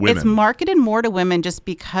with women. It's marketed more to women just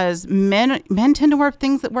because men tend to wear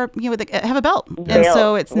things that that have a belt, and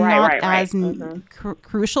so it's not as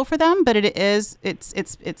crucial for them. But it's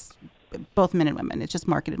both men and women. It's just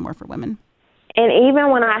marketed more for women. And even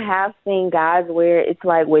when I have seen guys wear it's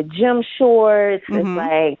like with gym shorts, it's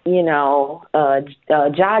like,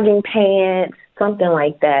 jogging pants, something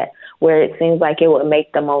like that, where it seems like it would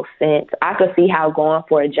make the most sense. I could see how going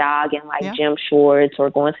for a jog in gym shorts or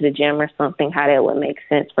going to the gym or something, how that would make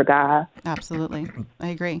sense for guys. Absolutely. I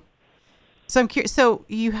agree. So I'm curious. So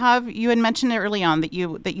you had mentioned it early on that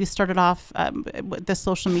you started off with the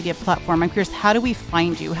social media platform. I'm curious, how do we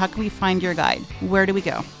find you? How can we find your guide? Where do we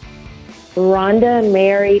go?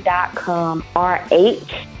 RhondaMary.com,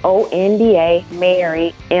 RHONDA,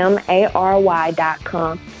 Mary,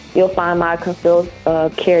 MARY.com. You'll find my concealed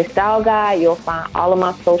carry style guide. You'll find all of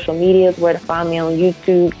my social medias, where to find me on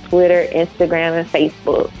YouTube, Twitter, Instagram, and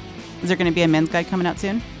Facebook. Is there going to be a men's guide coming out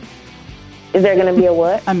soon? Is there going to be a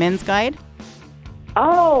what? A men's guide?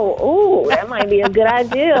 Oh, that might be a good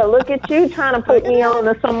idea. Look at you trying to put me on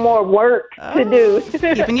to some more work to do.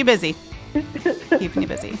 Keeping you busy. Keeping you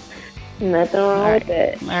busy. Nothing wrong with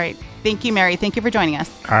that. All right. Thank you, Mary. Thank you for joining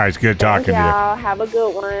us. All right, it's good talking to you. Y'all have a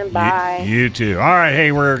good one. Bye. You too. All right,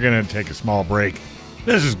 hey, we're going to take a small break.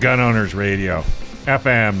 This is Gun Owners Radio,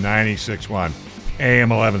 FM 96.1, AM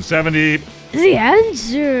 1170. The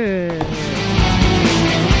answer.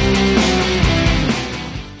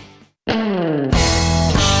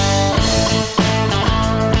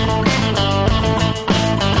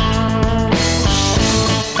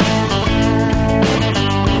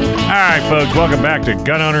 folks. Welcome back to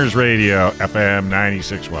Gun Owners Radio, FM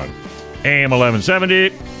 96.1, AM 1170.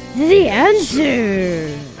 The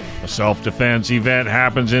answer. A self-defense event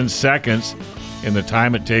happens in seconds. In the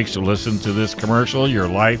time it takes to listen to this commercial, your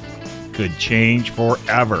life could change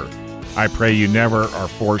forever. I pray you never are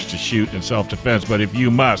forced to shoot in self-defense, but if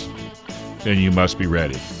you must, then you must be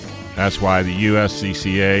ready. That's why the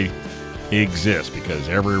USCCA exists, because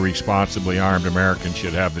every responsibly armed American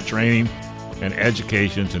should have the training and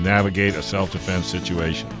education to navigate a self-defense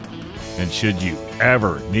situation. And should you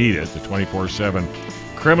ever need it, the 24/7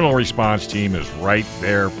 criminal response team is right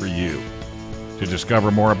there for you. To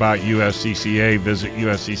discover more about USCCA, visit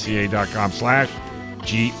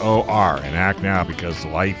uscca.com/GOR and act now, because the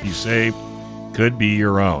life you save could be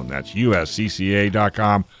your own. That's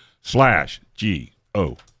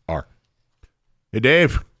uscca.com/GOR. Hey,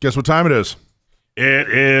 Dave, guess what time it is? It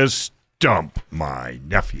is Stump My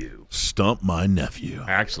Nephew. Stump My Nephew.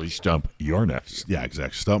 Actually, stump your nephew. Yeah,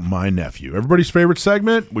 exactly. Stump My Nephew. Everybody's favorite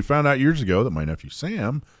segment. We found out years ago that my nephew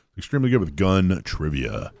Sam is extremely good with gun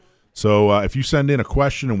trivia. So if you send in a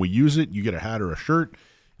question and we use it, you get a hat or a shirt.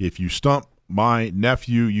 If you stump my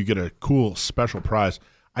nephew, you get a cool special prize.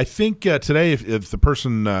 I think today, if the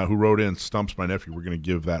person who wrote in stumps my nephew, we're going to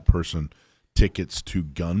give that person tickets to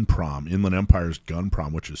Gun Prom, Inland Empire's Gun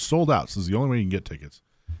Prom, which is sold out. So this is the only way you can get tickets,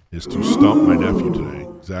 is to stump my nephew today.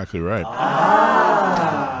 Exactly right.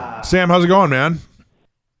 Sam, how's it going, man?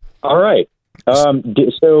 All right.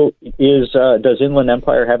 So does Inland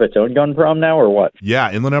Empire have its own gun prom now, or what?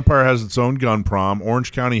 Yeah, Inland Empire has its own gun prom.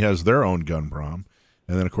 Orange County has their own gun prom.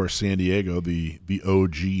 And then, of course, San Diego, the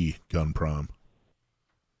OG gun prom.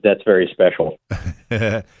 That's very special.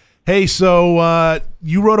 Hey, so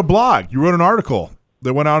you wrote a blog. You wrote an article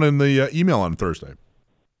that went out in the email on Thursday.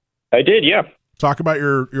 I did, yeah. Talk about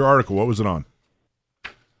your article. What was it on?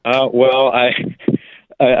 Well,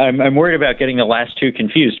 I'm worried about getting the last two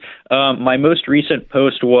confused. My most recent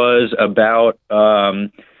post was about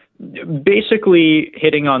basically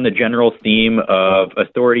hitting on the general theme of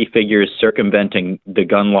authority figures circumventing the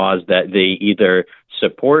gun laws that they either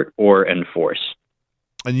support or enforce.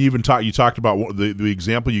 And you even talked about what the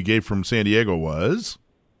example you gave from San Diego was?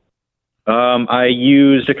 I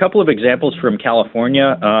used a couple of examples from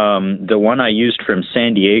California. The one I used from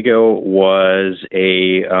San Diego was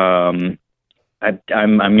I'm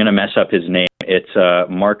going to mess up his name. It's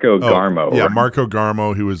Marco Garmo. Yeah, Marco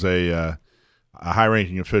Garmo, who was a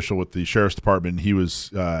high-ranking official with the Sheriff's Department. He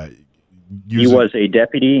was he was a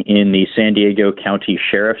deputy in the San Diego County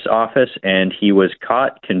Sheriff's Office, and he was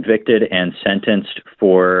caught, convicted, and sentenced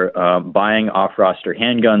for buying off-roster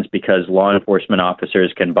handguns, because law enforcement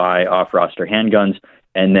officers can buy off-roster handguns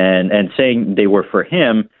and saying they were for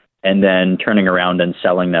him, and then turning around and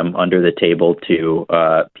selling them under the table to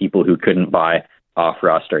people who couldn't buy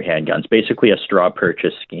off-roster handguns. Basically, a straw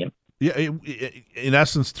purchase scheme. Yeah, in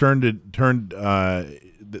essence,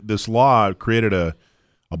 this law created a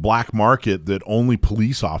black market that only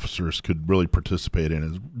police officers could really participate in.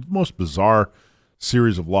 It's the most bizarre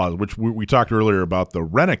series of laws, which we talked earlier about the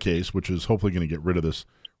Renna case, which is hopefully going to get rid of this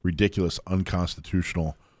ridiculous,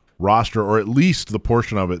 unconstitutional roster, or at least the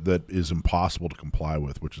portion of it that is impossible to comply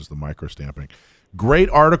with, which is the microstamping. Great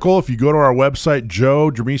article. If you go to our website,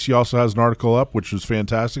 Joe Dramisi also has an article up, which is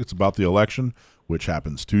fantastic. It's about the election, which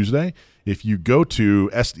happens Tuesday. If you go to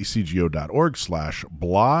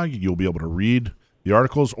sdcgo.org/blog, you'll be able to read the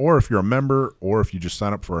articles, or if you're a member, or if you just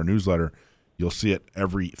sign up for our newsletter, you'll see it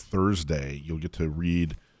every Thursday. You'll get to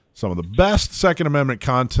read some of the best Second Amendment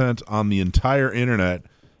content on the entire internet,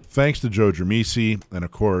 thanks to Joe Dramisi and,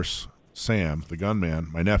 of course, Sam, the gunman,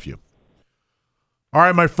 my nephew. All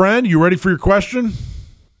right, my friend, you ready for your question?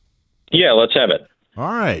 Yeah, let's have it.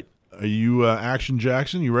 All right. Are you Action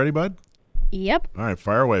Jackson? You ready, bud? Yep. All right,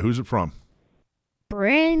 fire away. Who's it from?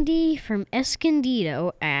 Brandy from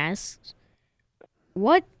Escondido asks,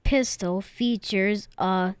 what pistol features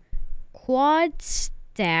a quad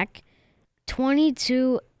stack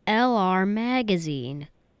 22 LR magazine?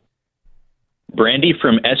 Brandy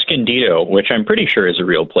from Escondido, which I'm pretty sure is a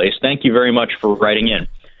real place. Thank you very much for writing in.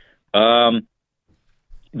 I'll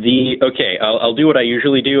do what I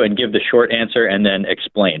usually do and give the short answer and then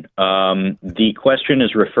explain. The question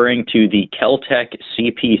is referring to the Kel-Tec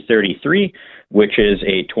CP33, which is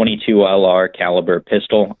a 22 LR caliber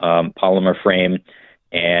pistol, polymer frame,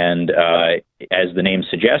 and as the name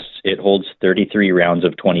suggests, it holds 33 rounds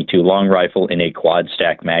of 22 long rifle in a quad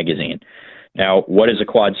stack magazine. Now, what is a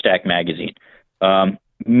quad stack magazine?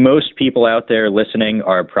 Most people out there listening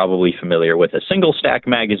are probably familiar with a single stack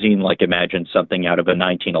magazine, like imagine something out of a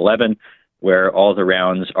 1911, where all the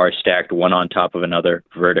rounds are stacked one on top of another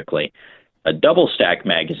vertically. A double stack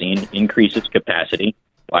magazine increases capacity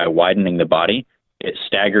by widening the body. It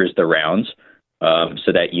staggers the rounds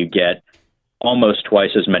so that you get almost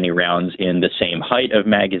twice as many rounds in the same height of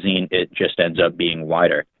magazine. It just ends up being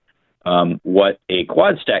wider. What a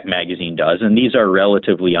quad stack magazine does, and these are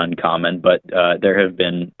relatively uncommon, but there have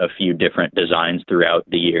been a few different designs throughout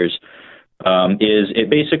the years, is it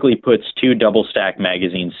basically puts two double stack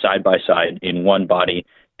magazines side by side in one body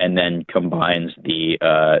and then combines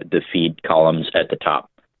the feed columns at the top.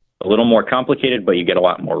 A little more complicated, but you get a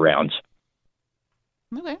lot more rounds.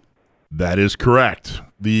 Okay. That is correct.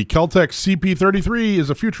 The Keltec CP33 is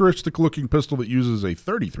a futuristic-looking pistol that uses a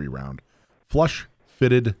 33-round,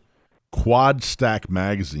 flush-fitted quad-stack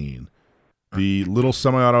magazine. The little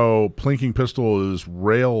semi-auto plinking pistol is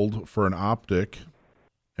railed for an optic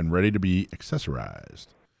and ready to be accessorized.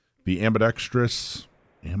 The ambidextrous,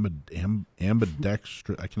 I can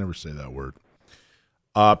never say that word.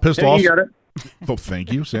 Pistol also. You got it. Oh,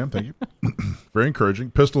 thank you, Sam. Thank you. Very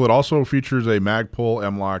encouraging. Pistol, it also features a Magpul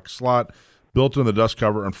M-LOK slot built in the dust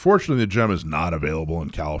cover. Unfortunately, the gem is not available in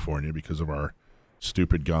California because of our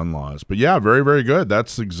stupid gun laws. But yeah, very, very good.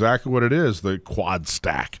 That's exactly what it is, the quad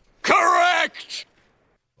stack. Correct!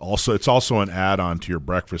 Also, it's also an add-on to your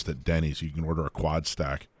breakfast at Denny's. You can order a quad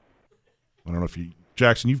stack. I don't know if you...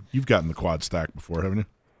 Jackson, you've gotten the quad stack before, haven't you?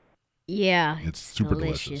 Yeah. It's super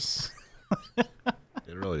delicious. It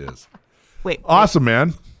really is. Wait. Awesome,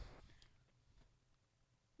 man.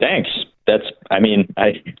 Thanks. I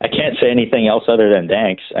can't say anything else other than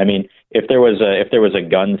thanks. I mean, if there was a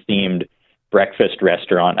gun themed breakfast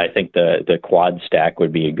restaurant, I think the quad stack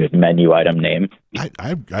would be a good menu item name.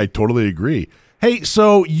 I totally agree. Hey,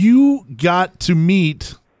 so you got to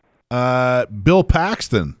meet Bill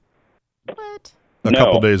Paxton a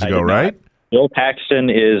couple days ago, right? Bill Paxton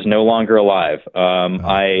is no longer alive.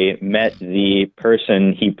 I met the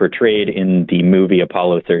person he portrayed in the movie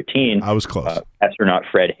Apollo 13. I was close. Astronaut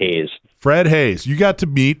Fred Hayes. Fred Hayes. You got to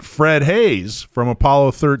meet Fred Hayes from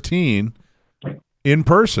Apollo 13 in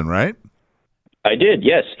person, right? I did,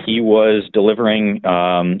 yes. He was delivering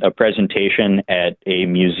a presentation at a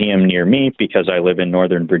museum near me because I live in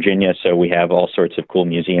Northern Virginia, so we have all sorts of cool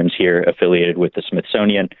museums here affiliated with the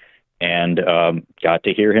Smithsonian. And got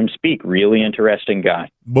to hear him speak. Really interesting guy.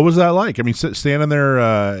 What was that like? I mean, standing there,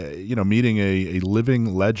 meeting a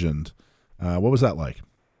living legend. What was that like?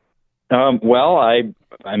 Well, I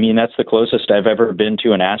mean, that's the closest I've ever been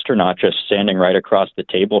to an astronaut, just standing right across the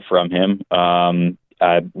table from him.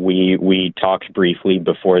 We talked briefly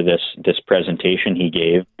before this presentation he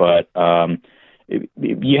gave, but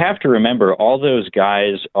you have to remember, all those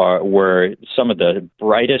guys were some of the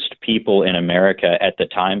brightest people in America at the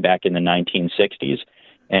time, back in the 1960s.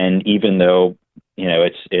 And even though,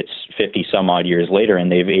 it's 50 some odd years later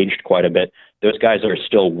and they've aged quite a bit, those guys are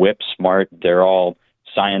still whip smart. They're all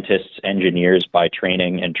scientists, engineers by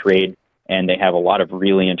training and trade, and they have a lot of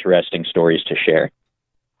really interesting stories to share.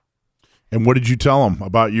 And what did you tell them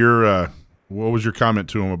about your, what was your comment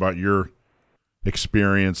to them about your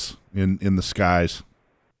experience in the skies?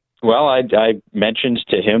 Well, I mentioned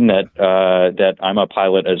to him that I'm a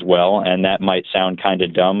pilot as well, and that might sound kind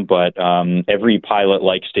of dumb, but every pilot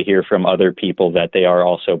likes to hear from other people that they are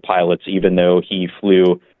also pilots, even though he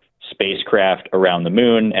flew spacecraft around the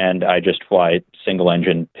moon, and I just fly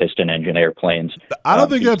single-engine, piston-engine airplanes. I don't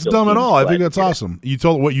think that's dumb at all. I think that's awesome. You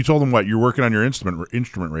told them what? You're working on your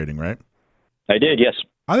instrument rating, right? I did, yes.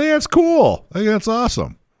 I think that's cool. I think that's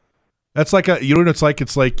awesome. That's like it's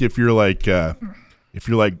like if you're like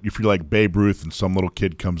Babe Ruth and some little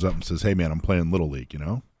kid comes up and says, "Hey man, I'm playing Little League,"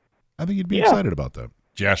 I think you'd be excited about that.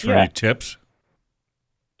 Josh, for any tips?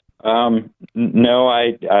 No,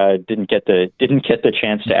 I didn't get the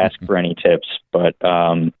chance to ask for any tips, but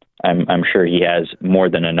I'm sure he has more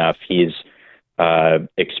than enough. He's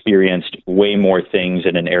experienced way more things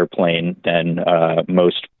in an airplane than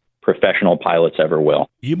most professional pilots ever will.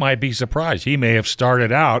 You might be surprised. He may have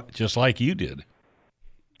started out just like you did.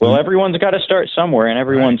 Well, everyone's got to start somewhere, and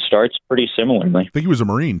everyone starts pretty similarly. I think he was a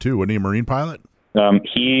Marine, too. Wasn't he a Marine pilot?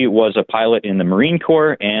 He was a pilot in the Marine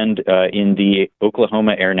Corps and in the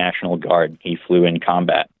Oklahoma Air National Guard. He flew in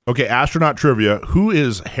combat. Okay, astronaut trivia. Who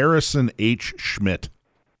is Harrison H. Schmitt?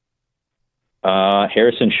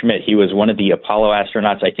 Harrison Schmitt. He was one of the Apollo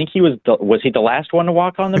astronauts. I think he was he the last one to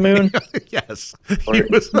walk on the moon? Yes.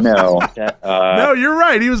 No, you're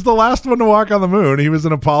right. He was the last one to walk on the moon. He was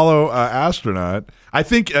an Apollo astronaut. I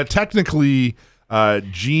think technically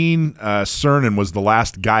Gene Cernan was the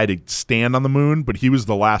last guy to stand on the moon, but he was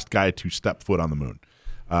the last guy to step foot on the moon.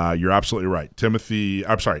 You're absolutely right. Timothy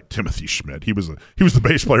Schmidt. He was the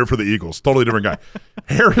bass player for the Eagles. Totally different guy.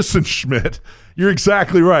 Harrison Schmidt. You're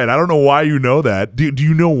exactly right. I don't know why you know that. Do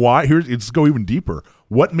you know why? Let's go even deeper.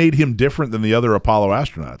 What made him different than the other Apollo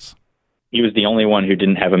astronauts? He was the only one who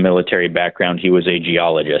didn't have a military background. He was a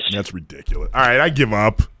geologist. That's ridiculous. All right, I give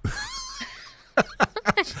up.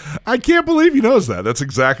 I can't believe he knows that. That's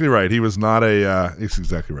exactly right. He was not a. It's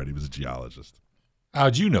exactly right. He was a geologist.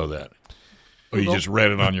 How'd you know that? Oh, you just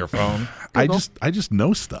read it on your phone? I just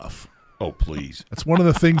know stuff. Oh, please. That's one of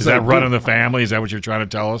the things. Is that running the family? Is that what you're trying to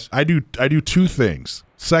tell us? I do two things.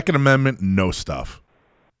 Second Amendment, know stuff.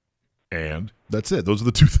 And? That's it. Those are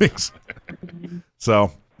the two things.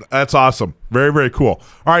 So that's awesome. Very, very cool.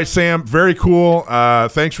 All right, Sam, very cool.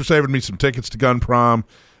 Thanks for saving me some tickets to Gun Prom.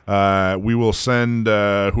 We will send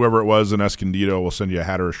whoever it was in Escondido, we'll send you a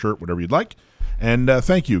hat or a shirt, whatever you'd like. And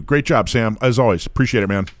thank you. Great job, Sam. As always, appreciate it,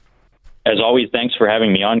 man. As always, thanks for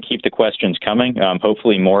having me on. Keep the questions coming.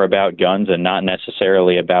 Hopefully more about guns and not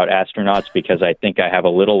necessarily about astronauts, because I think I have a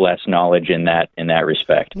little less knowledge in that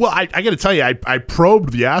respect. Well, I got to tell you, I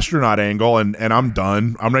probed the astronaut angle, and I'm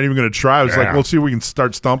done. I'm not even going to try. I was like, we'll see if we can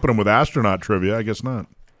start stumping them with astronaut trivia. I guess not.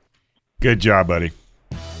 Good job, buddy.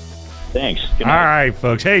 Thanks. All right,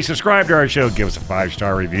 folks. Hey, subscribe to our show. Give us a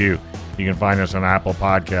 5-star review. You can find us on Apple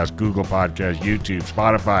Podcasts, Google Podcasts, YouTube,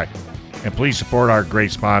 Spotify. And please support our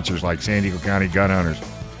great sponsors like San Diego County Gun Owners,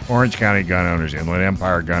 Orange County Gun Owners, Inland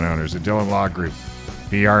Empire Gun Owners, the Dillon Law Group,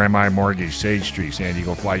 BRMI Mortgage, Sage Street, San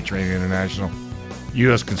Diego Flight Training International,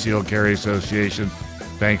 U.S. Concealed Carry Association.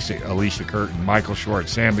 Thanks to Alicia Curtin, Michael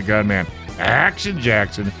Schwartz, Sam the Gunman, Action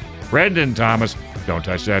Jackson, Brendan Thomas. Don't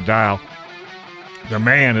touch that dial. The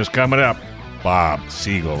man is coming up, Bob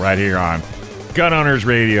Siegel, right here on Gun Owners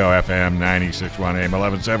Radio, FM 96.1 AM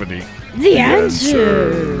 1170. The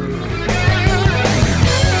answer.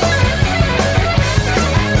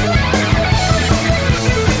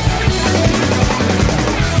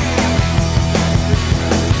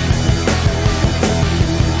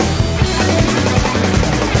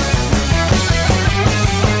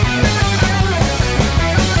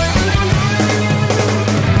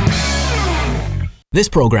 This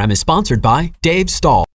program is sponsored by Dave Stahl.